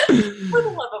this. For the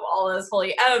love of all that is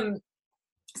holy.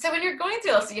 So when you're going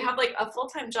through this, so you have like a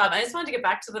full-time job. I just wanted to get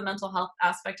back to the mental health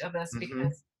aspect of this, Hmm.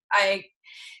 because I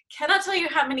cannot tell you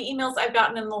how many emails I've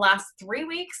gotten in the last 3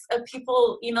 weeks of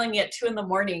people emailing me at 2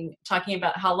 a.m. talking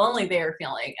about how lonely they are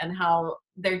feeling and how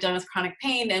they're done with chronic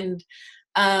pain and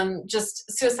just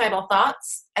suicidal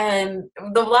thoughts. And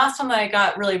the last one that I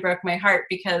got really broke my heart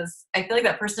because I feel like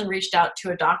that person reached out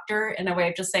to a doctor in a way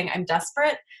of just saying, I'm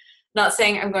desperate, not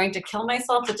saying I'm going to kill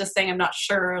myself, but just saying I'm not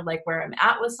sure like where I'm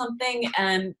at with something.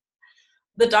 And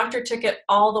the doctor took it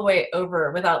all the way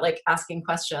over without like asking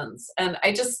questions. And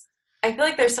I feel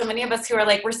like there's so many of us who are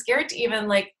like, we're scared to even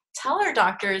like tell our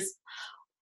doctors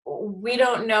we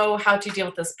don't know how to deal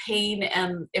with this pain.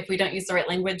 And if we don't use the right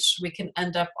language, we can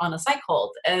end up on a psych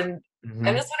hold. And I'm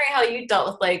Mhm. just wondering how you dealt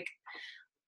with like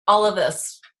all of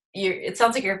this. It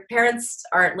sounds like your parents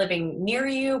aren't living near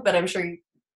you, but I'm sure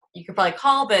you could probably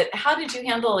call, but how did you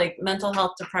handle like mental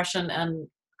health, depression, and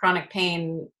chronic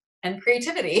pain and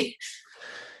creativity?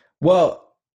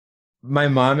 Well, my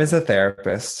mom is a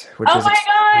therapist, which Oh was my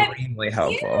God. extremely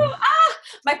helpful.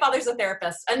 My father's a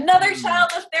therapist. Another Mm.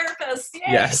 child of therapists. Yay.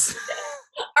 Yes.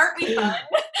 Aren't we fun?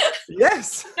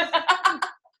 Yes.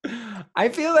 I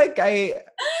feel like I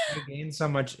gained so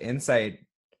much insight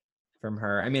from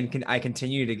her. I mean, I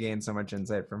continue to gain so much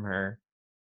insight from her.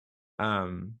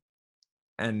 Um,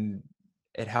 and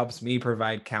it helps me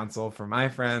provide counsel for my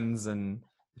friends and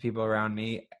the people around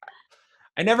me.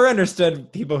 I never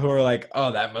understood people who were like,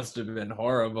 "Oh, that must have been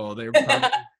horrible." They're probably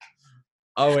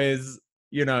always,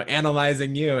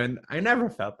 analyzing you, and I never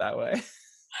felt that way.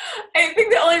 I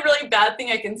think the only really bad thing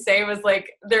I can say was like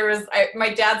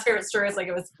my dad's favorite story was like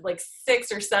it was like 6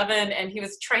 or 7, and he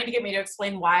was trying to get me to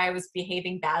explain why I was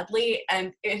behaving badly,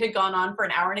 and it had gone on for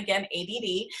an hour, and again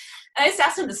ADD, and I just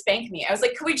asked him to spank me. I was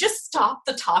like, "Could we just stop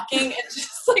the talking and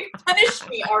just like punish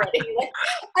me already? Like,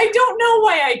 I don't know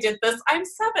why I did this. I'm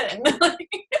 7." Like,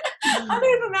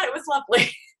 other than that, it was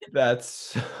lovely.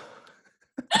 That's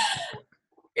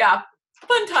Yeah,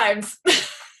 fun times.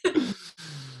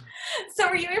 So,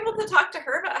 were you able to talk to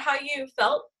her about how you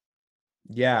felt?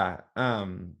 yeah,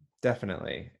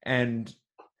 definitely. And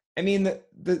I mean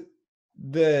the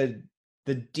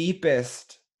the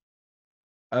deepest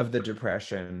of the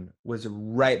depression was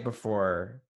right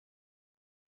before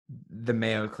the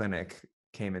Mayo Clinic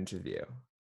came into view.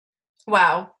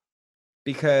 Wow.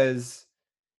 Because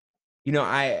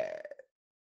I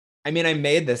mean I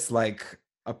made this like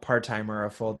a part-time or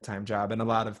a full-time job, and a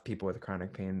lot of people with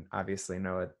chronic pain obviously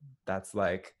know what that's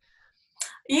like.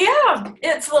 Yeah,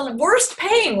 it's the worst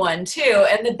paying one too,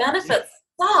 and the benefits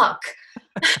suck.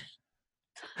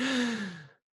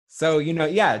 So,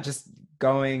 yeah, just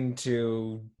going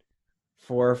to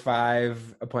 4 or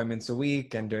 5 appointments a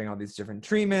week and doing all these different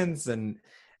treatments. And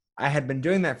I had been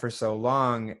doing that for so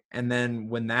long. And then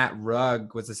when that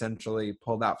rug was essentially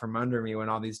pulled out from under me, when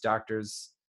all these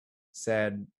doctors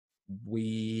said,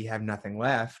 we have nothing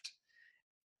left,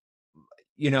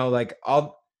 like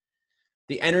all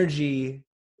the energy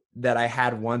that I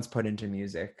had once put into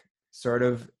music sort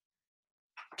of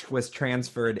was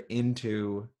transferred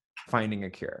into finding a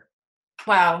cure.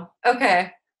 Wow.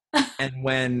 Okay. And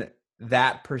when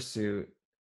that pursuit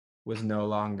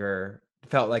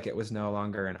felt like it was no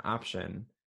longer an option,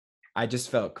 I just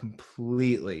felt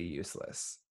completely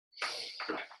useless.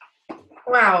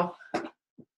 Wow.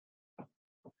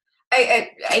 I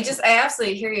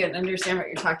absolutely hear you and understand what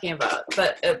you're talking about,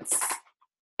 but it's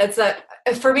that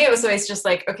for me it was always just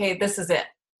like, okay, this is it.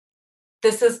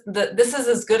 This is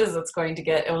as good as it's going to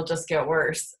get. It will just get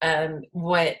worse. And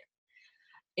when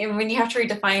you have to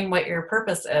redefine what your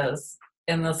purpose is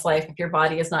in this life, if your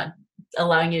body is not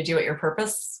allowing you to do what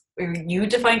you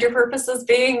defined your purpose as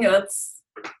being, that's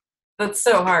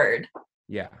so hard.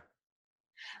 Yeah.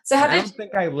 So how And I did don't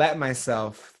think I let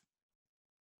myself,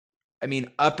 I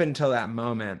mean, up until that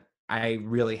moment, I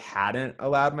really hadn't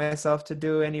allowed myself to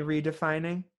do any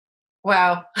redefining.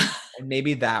 wow. And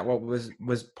maybe that what was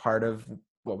part of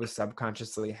what was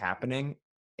subconsciously happening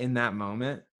in that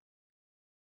moment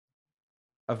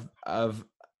of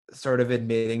sort of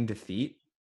admitting defeat.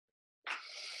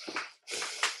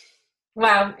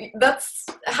 Wow. That's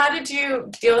how did you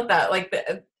deal with that? Like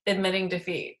the admitting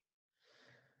defeat.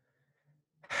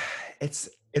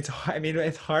 I mean,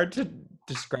 it's hard to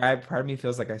describe. Part of me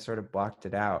feels like I sort of blocked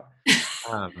it out.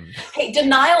 Um, Hey,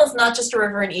 denial is not just a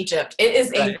river in Egypt. It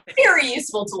is a right. very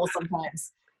useful tool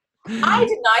sometimes. I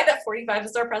deny that 45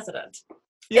 is our president.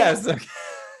 Yes. Okay.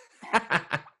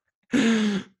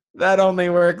 That only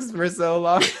works for so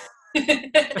long.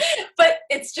 But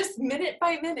it's just minute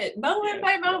by minute, moment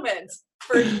by moment.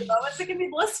 For a few moments, it can be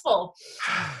blissful.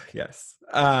 Yes.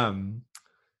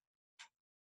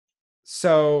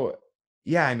 So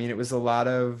yeah, I mean, it was a lot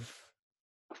of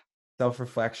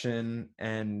self-reflection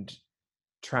and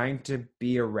trying to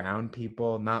be around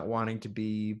people, not wanting to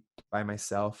be by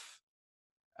myself,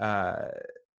 because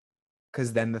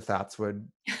then the thoughts would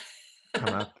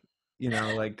come up,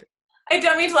 like. I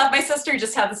don't mean to laugh. My sister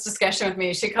just had this discussion with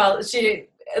me.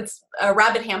 It's a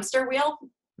rabbit hamster wheel.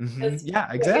 Is Yeah,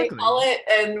 what we exactly. call it.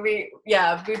 And we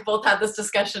both had this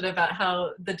discussion about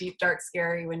how the deep, dark,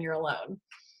 scary when you're alone.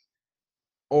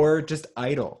 Or just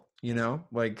idle,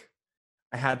 like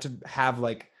I had to have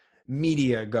like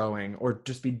media going or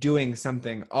just be doing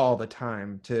something all the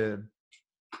time to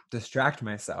distract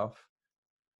myself.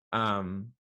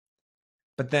 Um,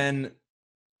 but then,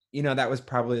 that was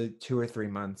probably 2 or 3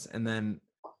 months. And then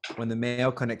when the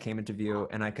Mayo Clinic came into view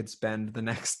and I could spend the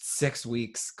next 6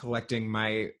 weeks collecting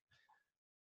my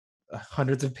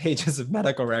hundreds of pages of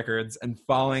medical records and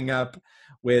following up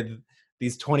with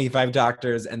these 25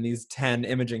 doctors and these 10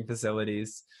 imaging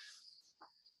facilities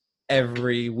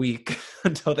every week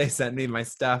until they sent me my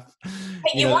stuff.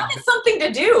 Hey, you wanted something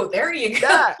to do. There you go.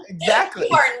 Yeah, exactly.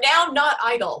 You are now not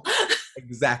idle.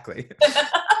 Exactly.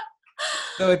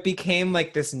 So it became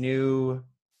like this new,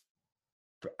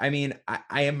 I mean,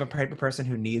 I am a type of person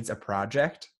who needs a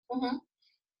project. Mm-hmm.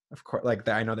 Of course, like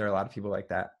I know there are a lot of people like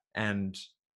that. And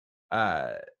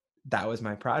that was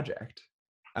my project.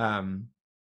 And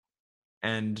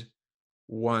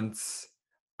once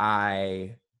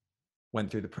I went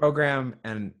through the program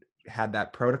and had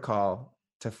that protocol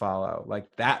to follow, like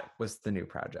that was the new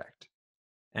project.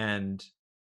 And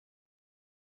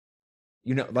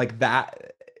like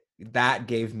that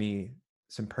gave me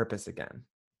some purpose again.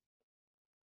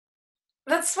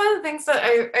 That's one of the things that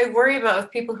I worry about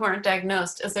with people who aren't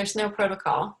diagnosed is there's no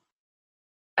protocol.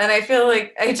 And I feel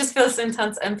like I just feel this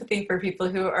intense empathy for people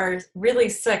who are really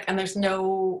sick and there's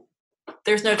no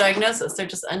diagnosis. They're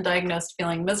just undiagnosed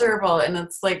feeling miserable. And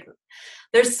it's like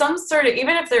there's some sort of,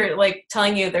 even if they're like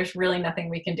telling you there's really nothing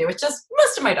we can do, it's just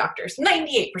most of my doctors,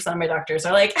 98% of my doctors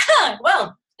are like,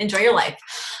 well, enjoy your life.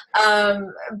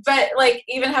 But like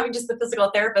even having just the physical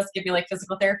therapist give you like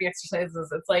physical therapy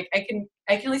exercises, it's like I can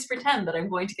at least pretend that I'm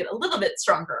going to get a little bit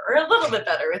stronger or a little bit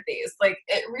better with these. Like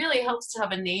it really helps to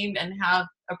have a name and have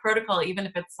a protocol, even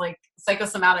if it's like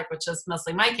psychosomatic, which is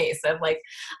mostly my case of like,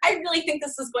 I really think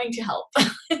this is going to help.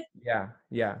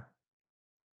 Yeah.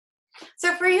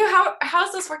 So for you,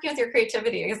 how's this working with your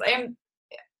creativity? Because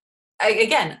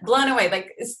again blown away.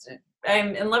 Like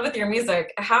I'm in love with your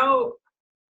music.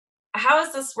 How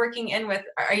is this working in with?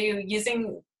 Are you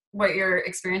using what your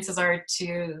experiences are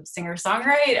to singer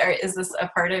songwrite, or is this a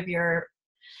part of your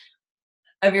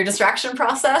distraction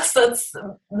process? That's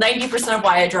 90% of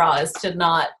why I draw is to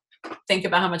not think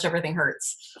about how much everything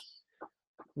hurts.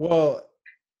 Well,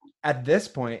 at this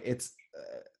point, it's,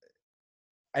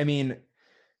 I mean,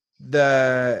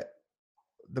 the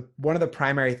one of the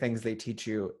primary things they teach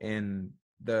you in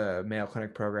the Mayo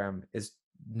Clinic program is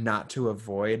not to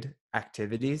avoid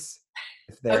activities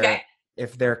Okay.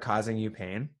 if they're causing you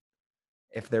pain,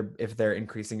 if they're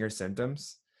increasing your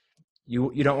symptoms.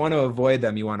 You don't want to avoid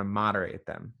them, you want to moderate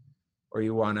them, or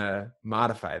you want to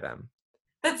modify them.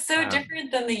 That's so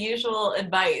different than the usual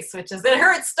advice, which is it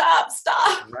hurts,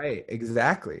 stop. Right,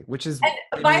 exactly. Which is,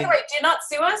 And by the way, do not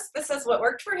sue us. This is what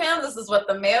worked for him. This is what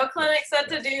the Mayo Clinic said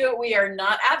to do. We are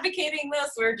not advocating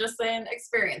this. We're just saying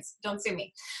experience. Don't sue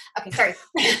me. Okay, sorry.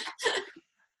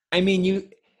 I mean,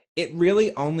 it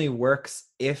really only works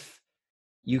if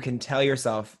you can tell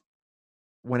yourself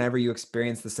whenever you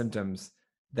experience the symptoms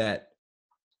that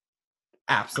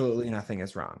absolutely nothing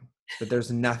is wrong, that there's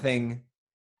nothing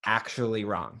actually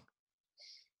wrong.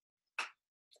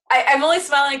 I'm only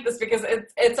smiling like this because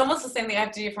it's almost the same thing I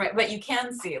have to do for my, but you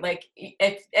can see, like,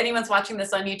 if anyone's watching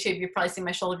this on YouTube, you've probably seen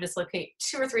my shoulder dislocate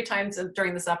 2 or 3 times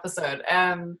during this episode.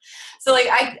 So like,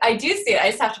 I do see it. I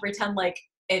just have to pretend like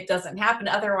it doesn't happen.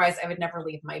 Otherwise I would never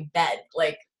leave my bed.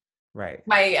 Like Right.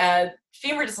 my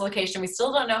femur dislocation, we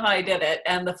still don't know how I did it.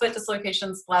 And the foot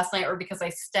dislocations last night were because I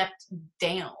stepped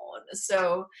down.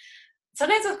 So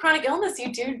sometimes with chronic illness,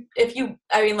 you do,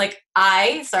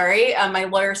 my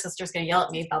lawyer sister's going to yell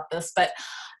at me about this, but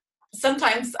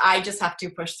sometimes I just have to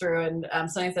push through. And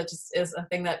sometimes that just is a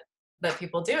thing that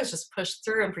people do, is just push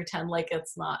through and pretend like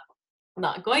it's not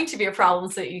going to be a problem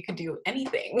so that you can do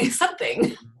anything,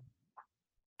 something.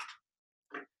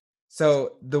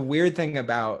 So the weird thing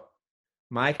about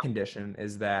my condition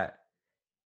is that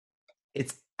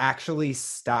it's actually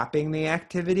stopping the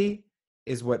activity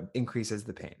is what increases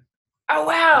the pain. Oh,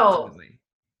 wow. Ultimately.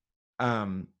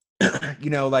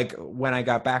 Like when I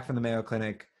got back from the Mayo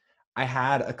Clinic, I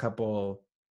had a couple,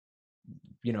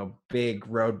 big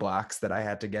roadblocks that I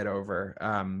had to get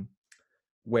over,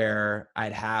 where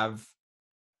I'd have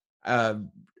uh,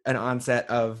 an onset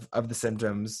of the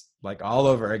symptoms like all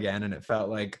over again, and it felt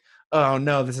like, oh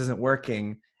no, this isn't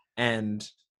working, and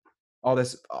all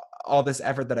this all this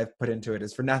effort that I've put into it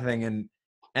is for nothing.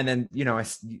 And then, you know, I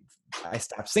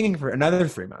stopped singing for another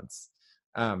 3 months,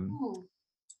 Hmm.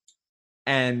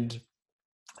 and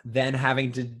then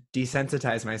having to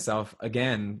desensitize myself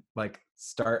again, like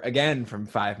start again from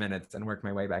 5 minutes and work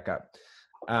my way back up.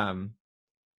 um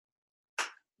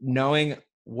Knowing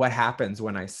what happens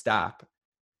when I stop,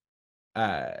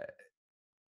 uh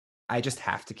I just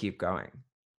have to keep going.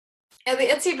 And the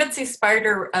itsy bitsy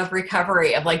spider of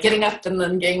recovery, of like getting up and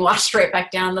then getting washed right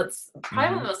back down, that's probably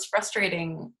one Hmm. of the most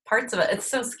frustrating parts of it. It's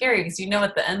so scary because you know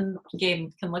what the end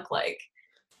game can look like.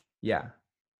 Yeah.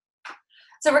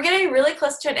 So we're getting really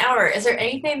close to an hour. Is there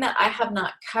anything that I have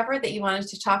not covered that you wanted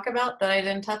to talk about that I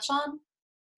didn't touch on?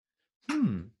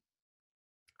 Hmm.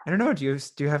 I don't know. Do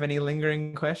you have any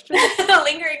lingering questions?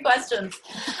 Lingering questions.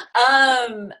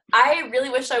 I really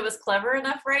wish I was clever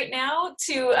enough right now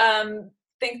to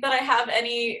think that I have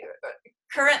any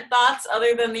current thoughts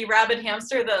other than the rabid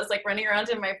hamster that is like running around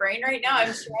in my brain right now.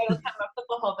 I'm sure I will come up with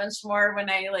a whole bunch more when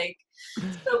I like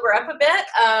sober up a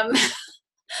bit.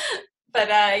 But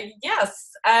yes.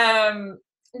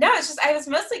 No, it's just I was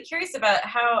mostly curious about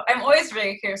how I'm always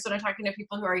really curious when I'm talking to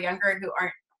people who are younger who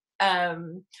aren't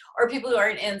or people who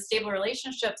aren't in stable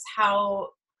relationships, how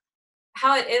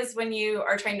it is when you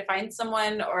are trying to find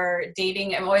someone or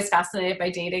dating. I'm always fascinated by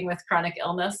dating with chronic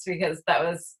illness because that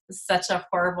was such a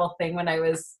horrible thing when I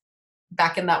was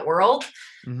back in that world.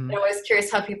 Hmm. I'm always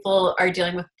curious how people are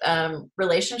dealing with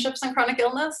relationships and chronic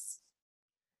illness.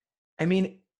 I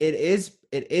mean, it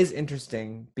is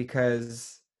interesting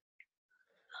because,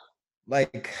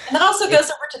 like, And that also it goes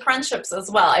over to friendships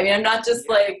as well. I mean, I'm not just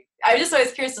yeah. like, I'm just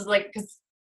always curious is like, because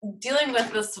dealing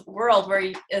with this world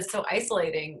where is so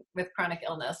isolating with chronic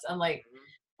illness and like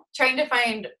trying to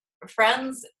find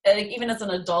friends, like, even as an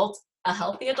adult, a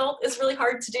healthy adult is really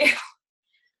hard to do.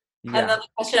 And Yeah. then the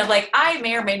question of like, I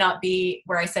may or may not be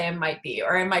where I say I might be,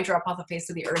 or I might drop off the face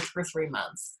of the earth for 3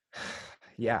 months.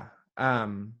 Yeah.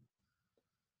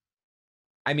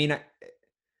 I mean,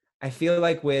 I feel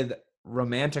like with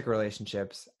romantic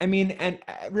relationships, I mean, and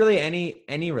really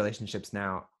any relationships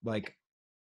now, like,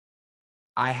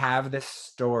 I have this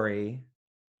story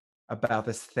about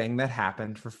this thing that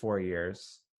happened for 4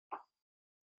 years,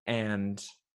 and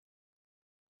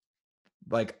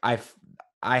like I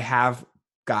have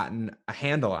gotten a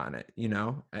handle on it, you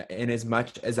know, in as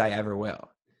much as I ever will,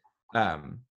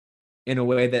 um in a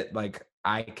way that, like,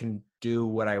 I can do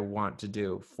what I want to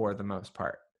do for the most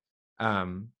part.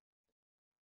 um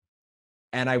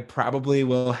and I probably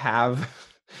will have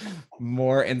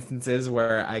more instances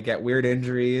where I get weird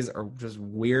injuries or just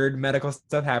weird medical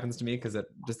stuff happens to me because it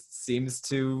just seems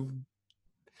to,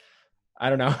 I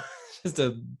don't know, just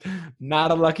a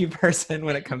not a lucky person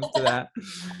when it comes to that.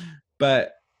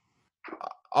 But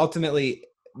ultimately,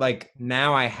 like,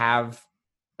 now I have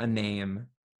a name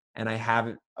and I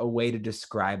have a way to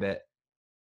describe it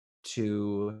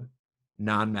to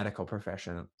non-medical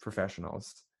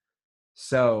professionals.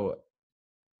 So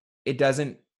it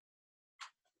doesn't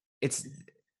it's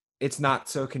it's not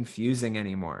so confusing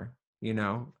anymore, you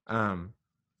know.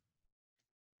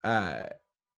 Uh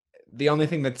the only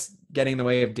thing that's getting in the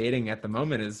way of dating at the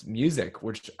moment is music,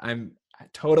 which I'm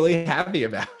totally happy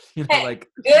about. You know, Hey, like,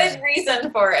 good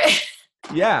reason for it.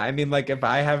 yeah, I mean, like, if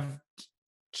I have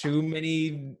too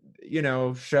many, you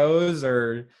know, shows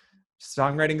or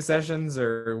songwriting sessions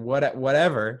or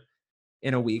whatever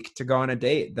in a week to go on a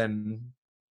date, then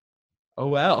oh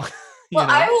well. Well,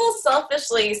 You I know. will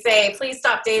selfishly say, please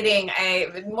stop dating.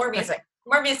 More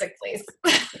music, please.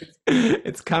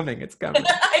 It's coming, it's coming.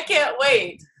 I can't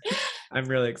wait. I'm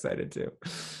really excited too.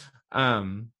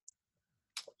 um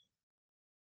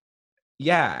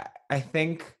yeah, I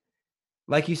think,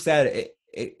 like you said,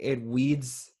 it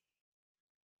weeds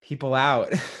people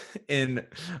out. In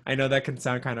I know that can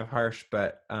sound kind of harsh,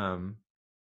 but I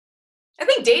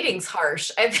think dating's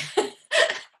harsh.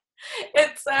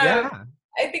 It's yeah.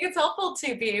 I think it's helpful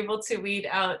to be able to weed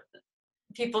out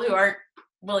people who aren't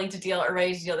willing to deal or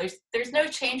ready to deal. There's no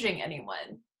changing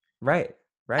anyone. Right,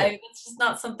 right. It's just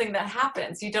not something that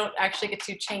happens. You don't actually get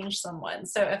to change someone.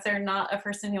 So if they're not a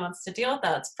person who wants to deal with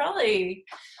that, it's probably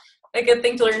a good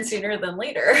thing to learn sooner than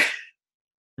later.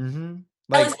 Hmm.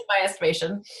 At least Like, in my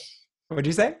estimation. what'd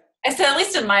you say? I said, at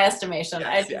least in my estimation.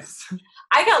 Yes, yes.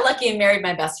 I got lucky and married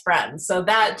my best friend. So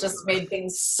that just made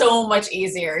things so much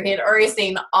easier. He had already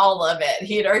seen all of it.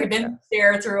 He had already Yeah, been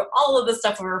there through all of the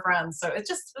stuff we were friends. So it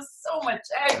just was so much.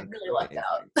 I that's really lucked amazing.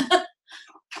 out. 'Cause,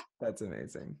 like, I said, at least in my estimation. I just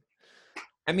I got lucky and married my best friend. So that just made things so much easier. He had already been there through all of the stuff we were friends. So it just was so much.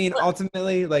 I really lucked out. That's amazing. I mean,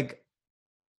 ultimately, like,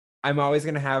 I'm always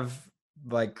going to have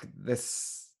like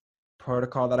this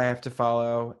protocol that I have to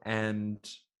follow, and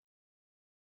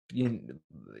you,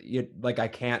 like I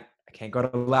can't go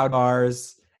to loud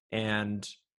bars, and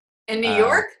In New uh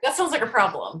York? That sounds like a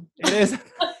problem. it is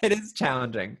it is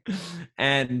challenging.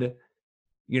 And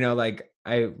like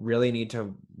I really need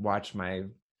to watch my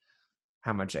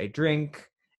how much I drink,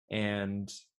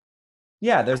 and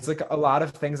yeah, there's like a lot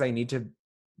of things I need to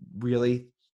really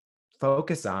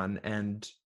focus on. And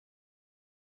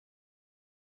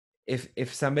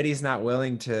if somebody's not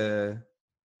willing to,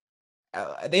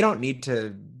 they don't need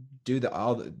to do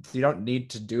you don't need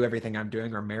to do everything I'm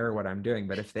doing or mirror what I'm doing,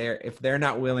 but if they're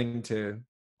not willing to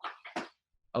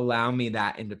allow me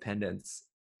that independence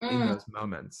in Mm, those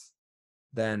moments,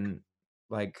 then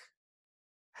like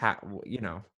how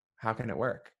how can it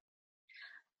work?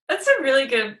 that's a really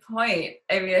good point.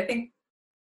 I mean, I think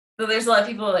that there's a lot of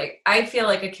people like I feel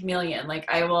like a chameleon. Like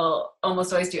I will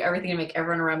almost always do everything to make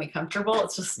everyone around me comfortable.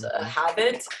 It's just a Mhm.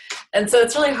 habit. And so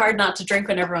it's really hard not to drink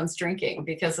when everyone's drinking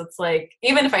because it's like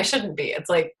even if I shouldn't be, it's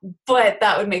like but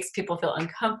that would make people feel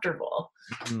uncomfortable.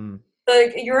 Mhm. So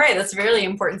you're right. That's really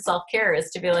important self-care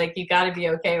is to be like you got to be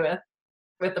okay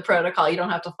with the protocol. You don't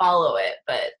have to follow it,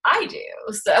 but I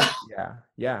do. So Yeah,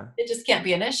 yeah. it just can't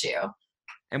be an issue.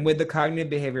 And with the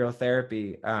cognitive behavioral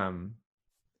therapy,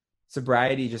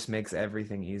 sobriety just makes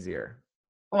everything easier.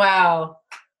 Wow.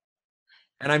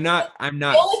 And I'm The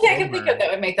not only thing I can think of sober,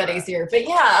 that would make that but easier, but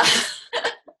yeah.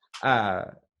 uh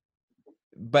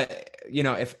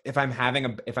if I'm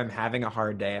having a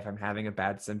hard day, if I'm having a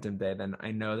bad symptom day, then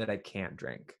I know that I can't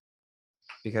drink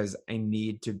because I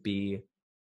need to be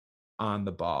on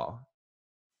the ball.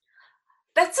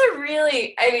 That's a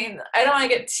really, I mean, I don't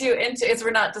want to get too into it.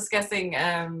 We're not discussing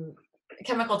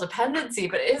chemical dependency,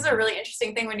 but it is a Mhm. really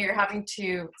interesting thing when you're having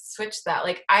to switch that.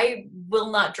 Like, I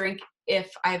will not drink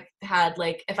if I've had,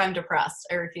 like, if I'm depressed,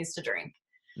 I refuse to drink.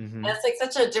 And Mhm. it's like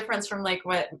such a difference from like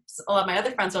what a lot of my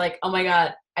other friends are like, oh my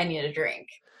God, I need a drink.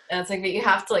 And it's like, but you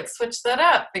have to like switch that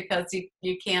up because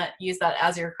you can't use that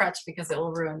as your crutch because it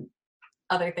will ruin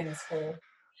other things for,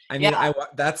 I yeah. mean,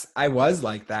 I was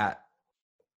like that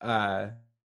uh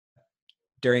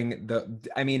during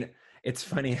I mean, it's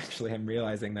funny actually. I'm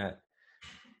realizing that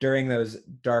during those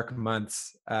dark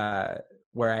months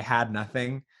where I had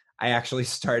nothing, I actually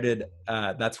started.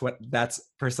 That's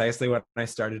precisely when I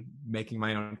started making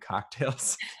my own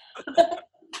cocktails.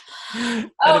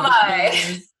 And Oh it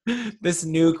my. became this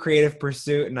new creative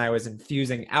pursuit, and I was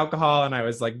infusing alcohol, and I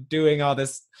was like doing all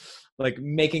this, like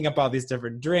making up all these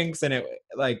different drinks, and it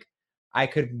like I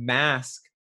could mask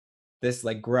this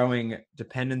like growing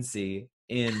dependency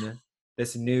in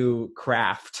this new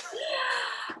craft.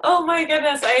 Oh my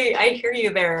goodness, I hear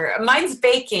you there. Mine's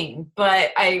baking,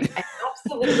 but I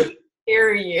absolutely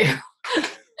hear you.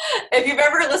 If you've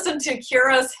ever listened to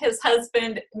Kiros, his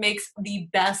husband makes the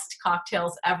best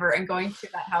cocktails ever, and going to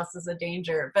that house is a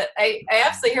danger. But I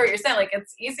absolutely hear what you're saying. Like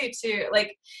it's easy to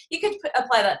like you could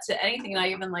apply that to anything, not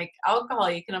even like alcohol.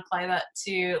 You can apply that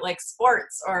to like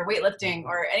sports or weightlifting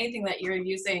or anything that you're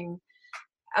using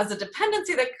as a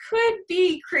dependency that could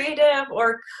be creative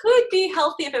or could be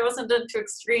healthy if it wasn't done to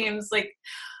extremes. Like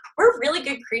we're really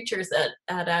good creatures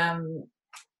at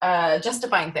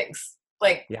justifying things,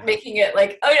 like Yeah. making it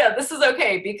like, oh yeah, this is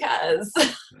okay because.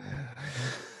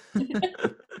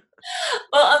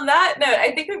 Well, on that note,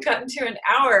 I think we've gotten to an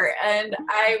hour, and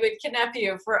I would kidnap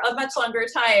you for a much longer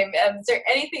time. Is there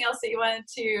anything else that you wanted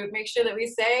to make sure that we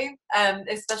say,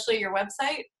 especially your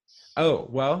website? Oh,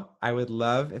 well, I would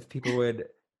love if people would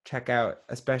check out,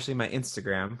 especially my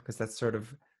Instagram, because that's sort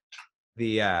of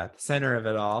the center of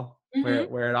it all,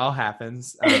 Mm-hmm. where it all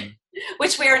happens.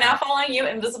 Which we are now Uh, following you.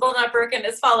 Invisible Not Broken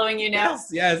is following you now. yes,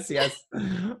 yes, yes.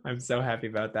 I'm so happy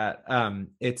about that.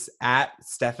 It's at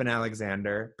Stefan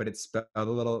Alexander, but it's spelled a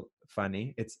little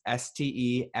funny. It's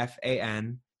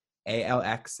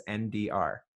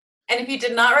STEFANALXNDR. And if you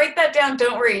did not write that down,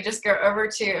 don't worry. You just go over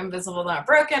to Invisible Not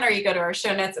Broken or you go to our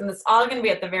show notes, and it's all going to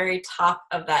be at the very top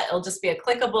of that. It'll just be a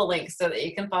clickable link so that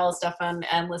you can follow Stefan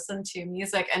and listen to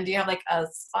music. And do you have like a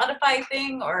Spotify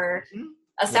thing or Mhm.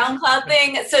 a Yes, SoundCloud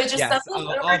thing? So just send yes, them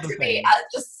over all the to me. things.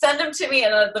 Just send them to me,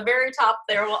 and at the very top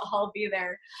there will all be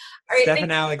there. All right,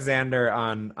 Stefan Alexander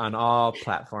on all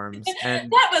platforms, and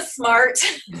that was smart.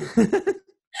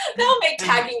 That'll make and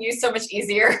tagging you so much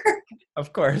easier.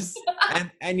 of course,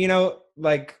 and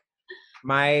like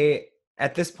my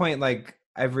at this point, like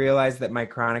I've realized that my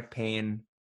chronic pain,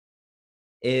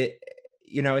 it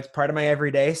it's part of my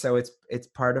everyday, so it's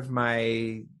part of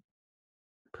my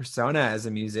persona as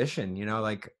a musician.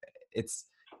 Like it's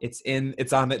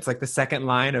it's like the second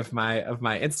line of my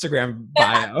Instagram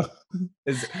bio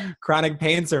is chronic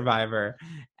pain survivor.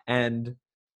 And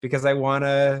because I want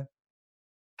to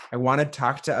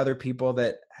talk to other people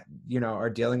that, are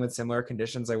dealing with similar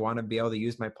conditions. I want to be able to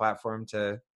use my platform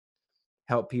to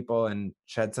help people and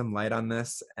shed some light on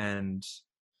this and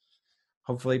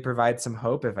hopefully provide some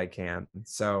hope if I can.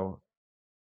 So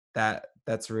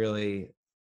that's really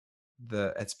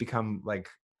it's become like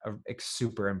a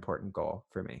super important goal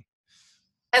for me.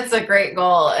 It's a great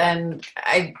goal, and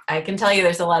I can tell you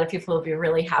there's a lot of people who'll be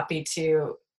really happy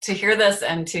to hear this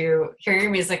and to hear your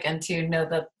music and to know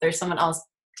that there's someone else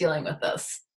dealing with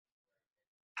this.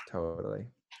 Totally.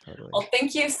 Well,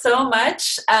 thank you so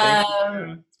much. Thank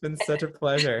you. It's been such a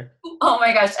pleasure. Oh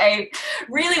my gosh, I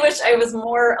really wish I was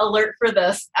more alert for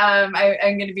this. I'm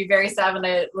going to be very sad when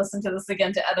I listen to this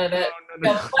again to edit it.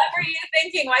 No. What were you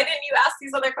thinking? Why didn't you ask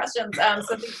these other questions?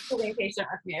 So thank you for being patient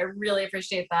with me. I really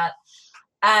appreciate that.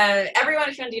 Everyone,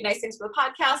 if you want to do nice things for the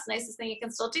podcast, the nicest thing you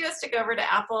can still do is to go over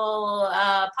to Apple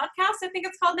Podcasts, I think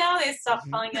it's called now. They stopped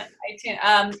calling it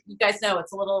iTunes. You guys know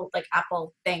it's a little like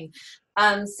Apple thing.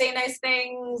 Say nice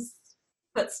things,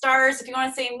 put stars. If you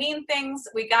want to say mean things,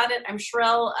 we got it. I'm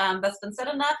shrill. That's been said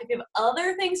enough. If you have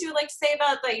other things you would like to say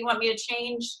about that you want me to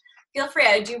change, feel free.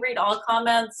 I do read all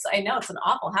comments. I know it's an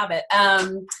awful habit.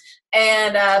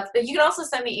 But you can also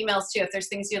send me emails too if there's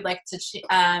things you'd like to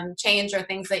change or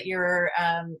things that you're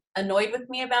annoyed with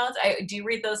me about. I do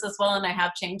read those as well, and I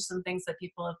have changed some things that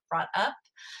people have brought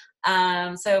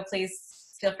up. So please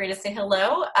feel free to say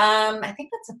hello. I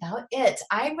think that's about it.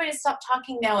 I'm going to stop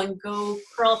talking now and go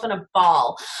curl up in a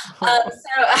ball.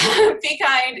 So be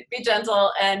kind, be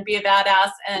gentle, and be a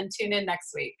badass, and tune in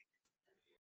next week.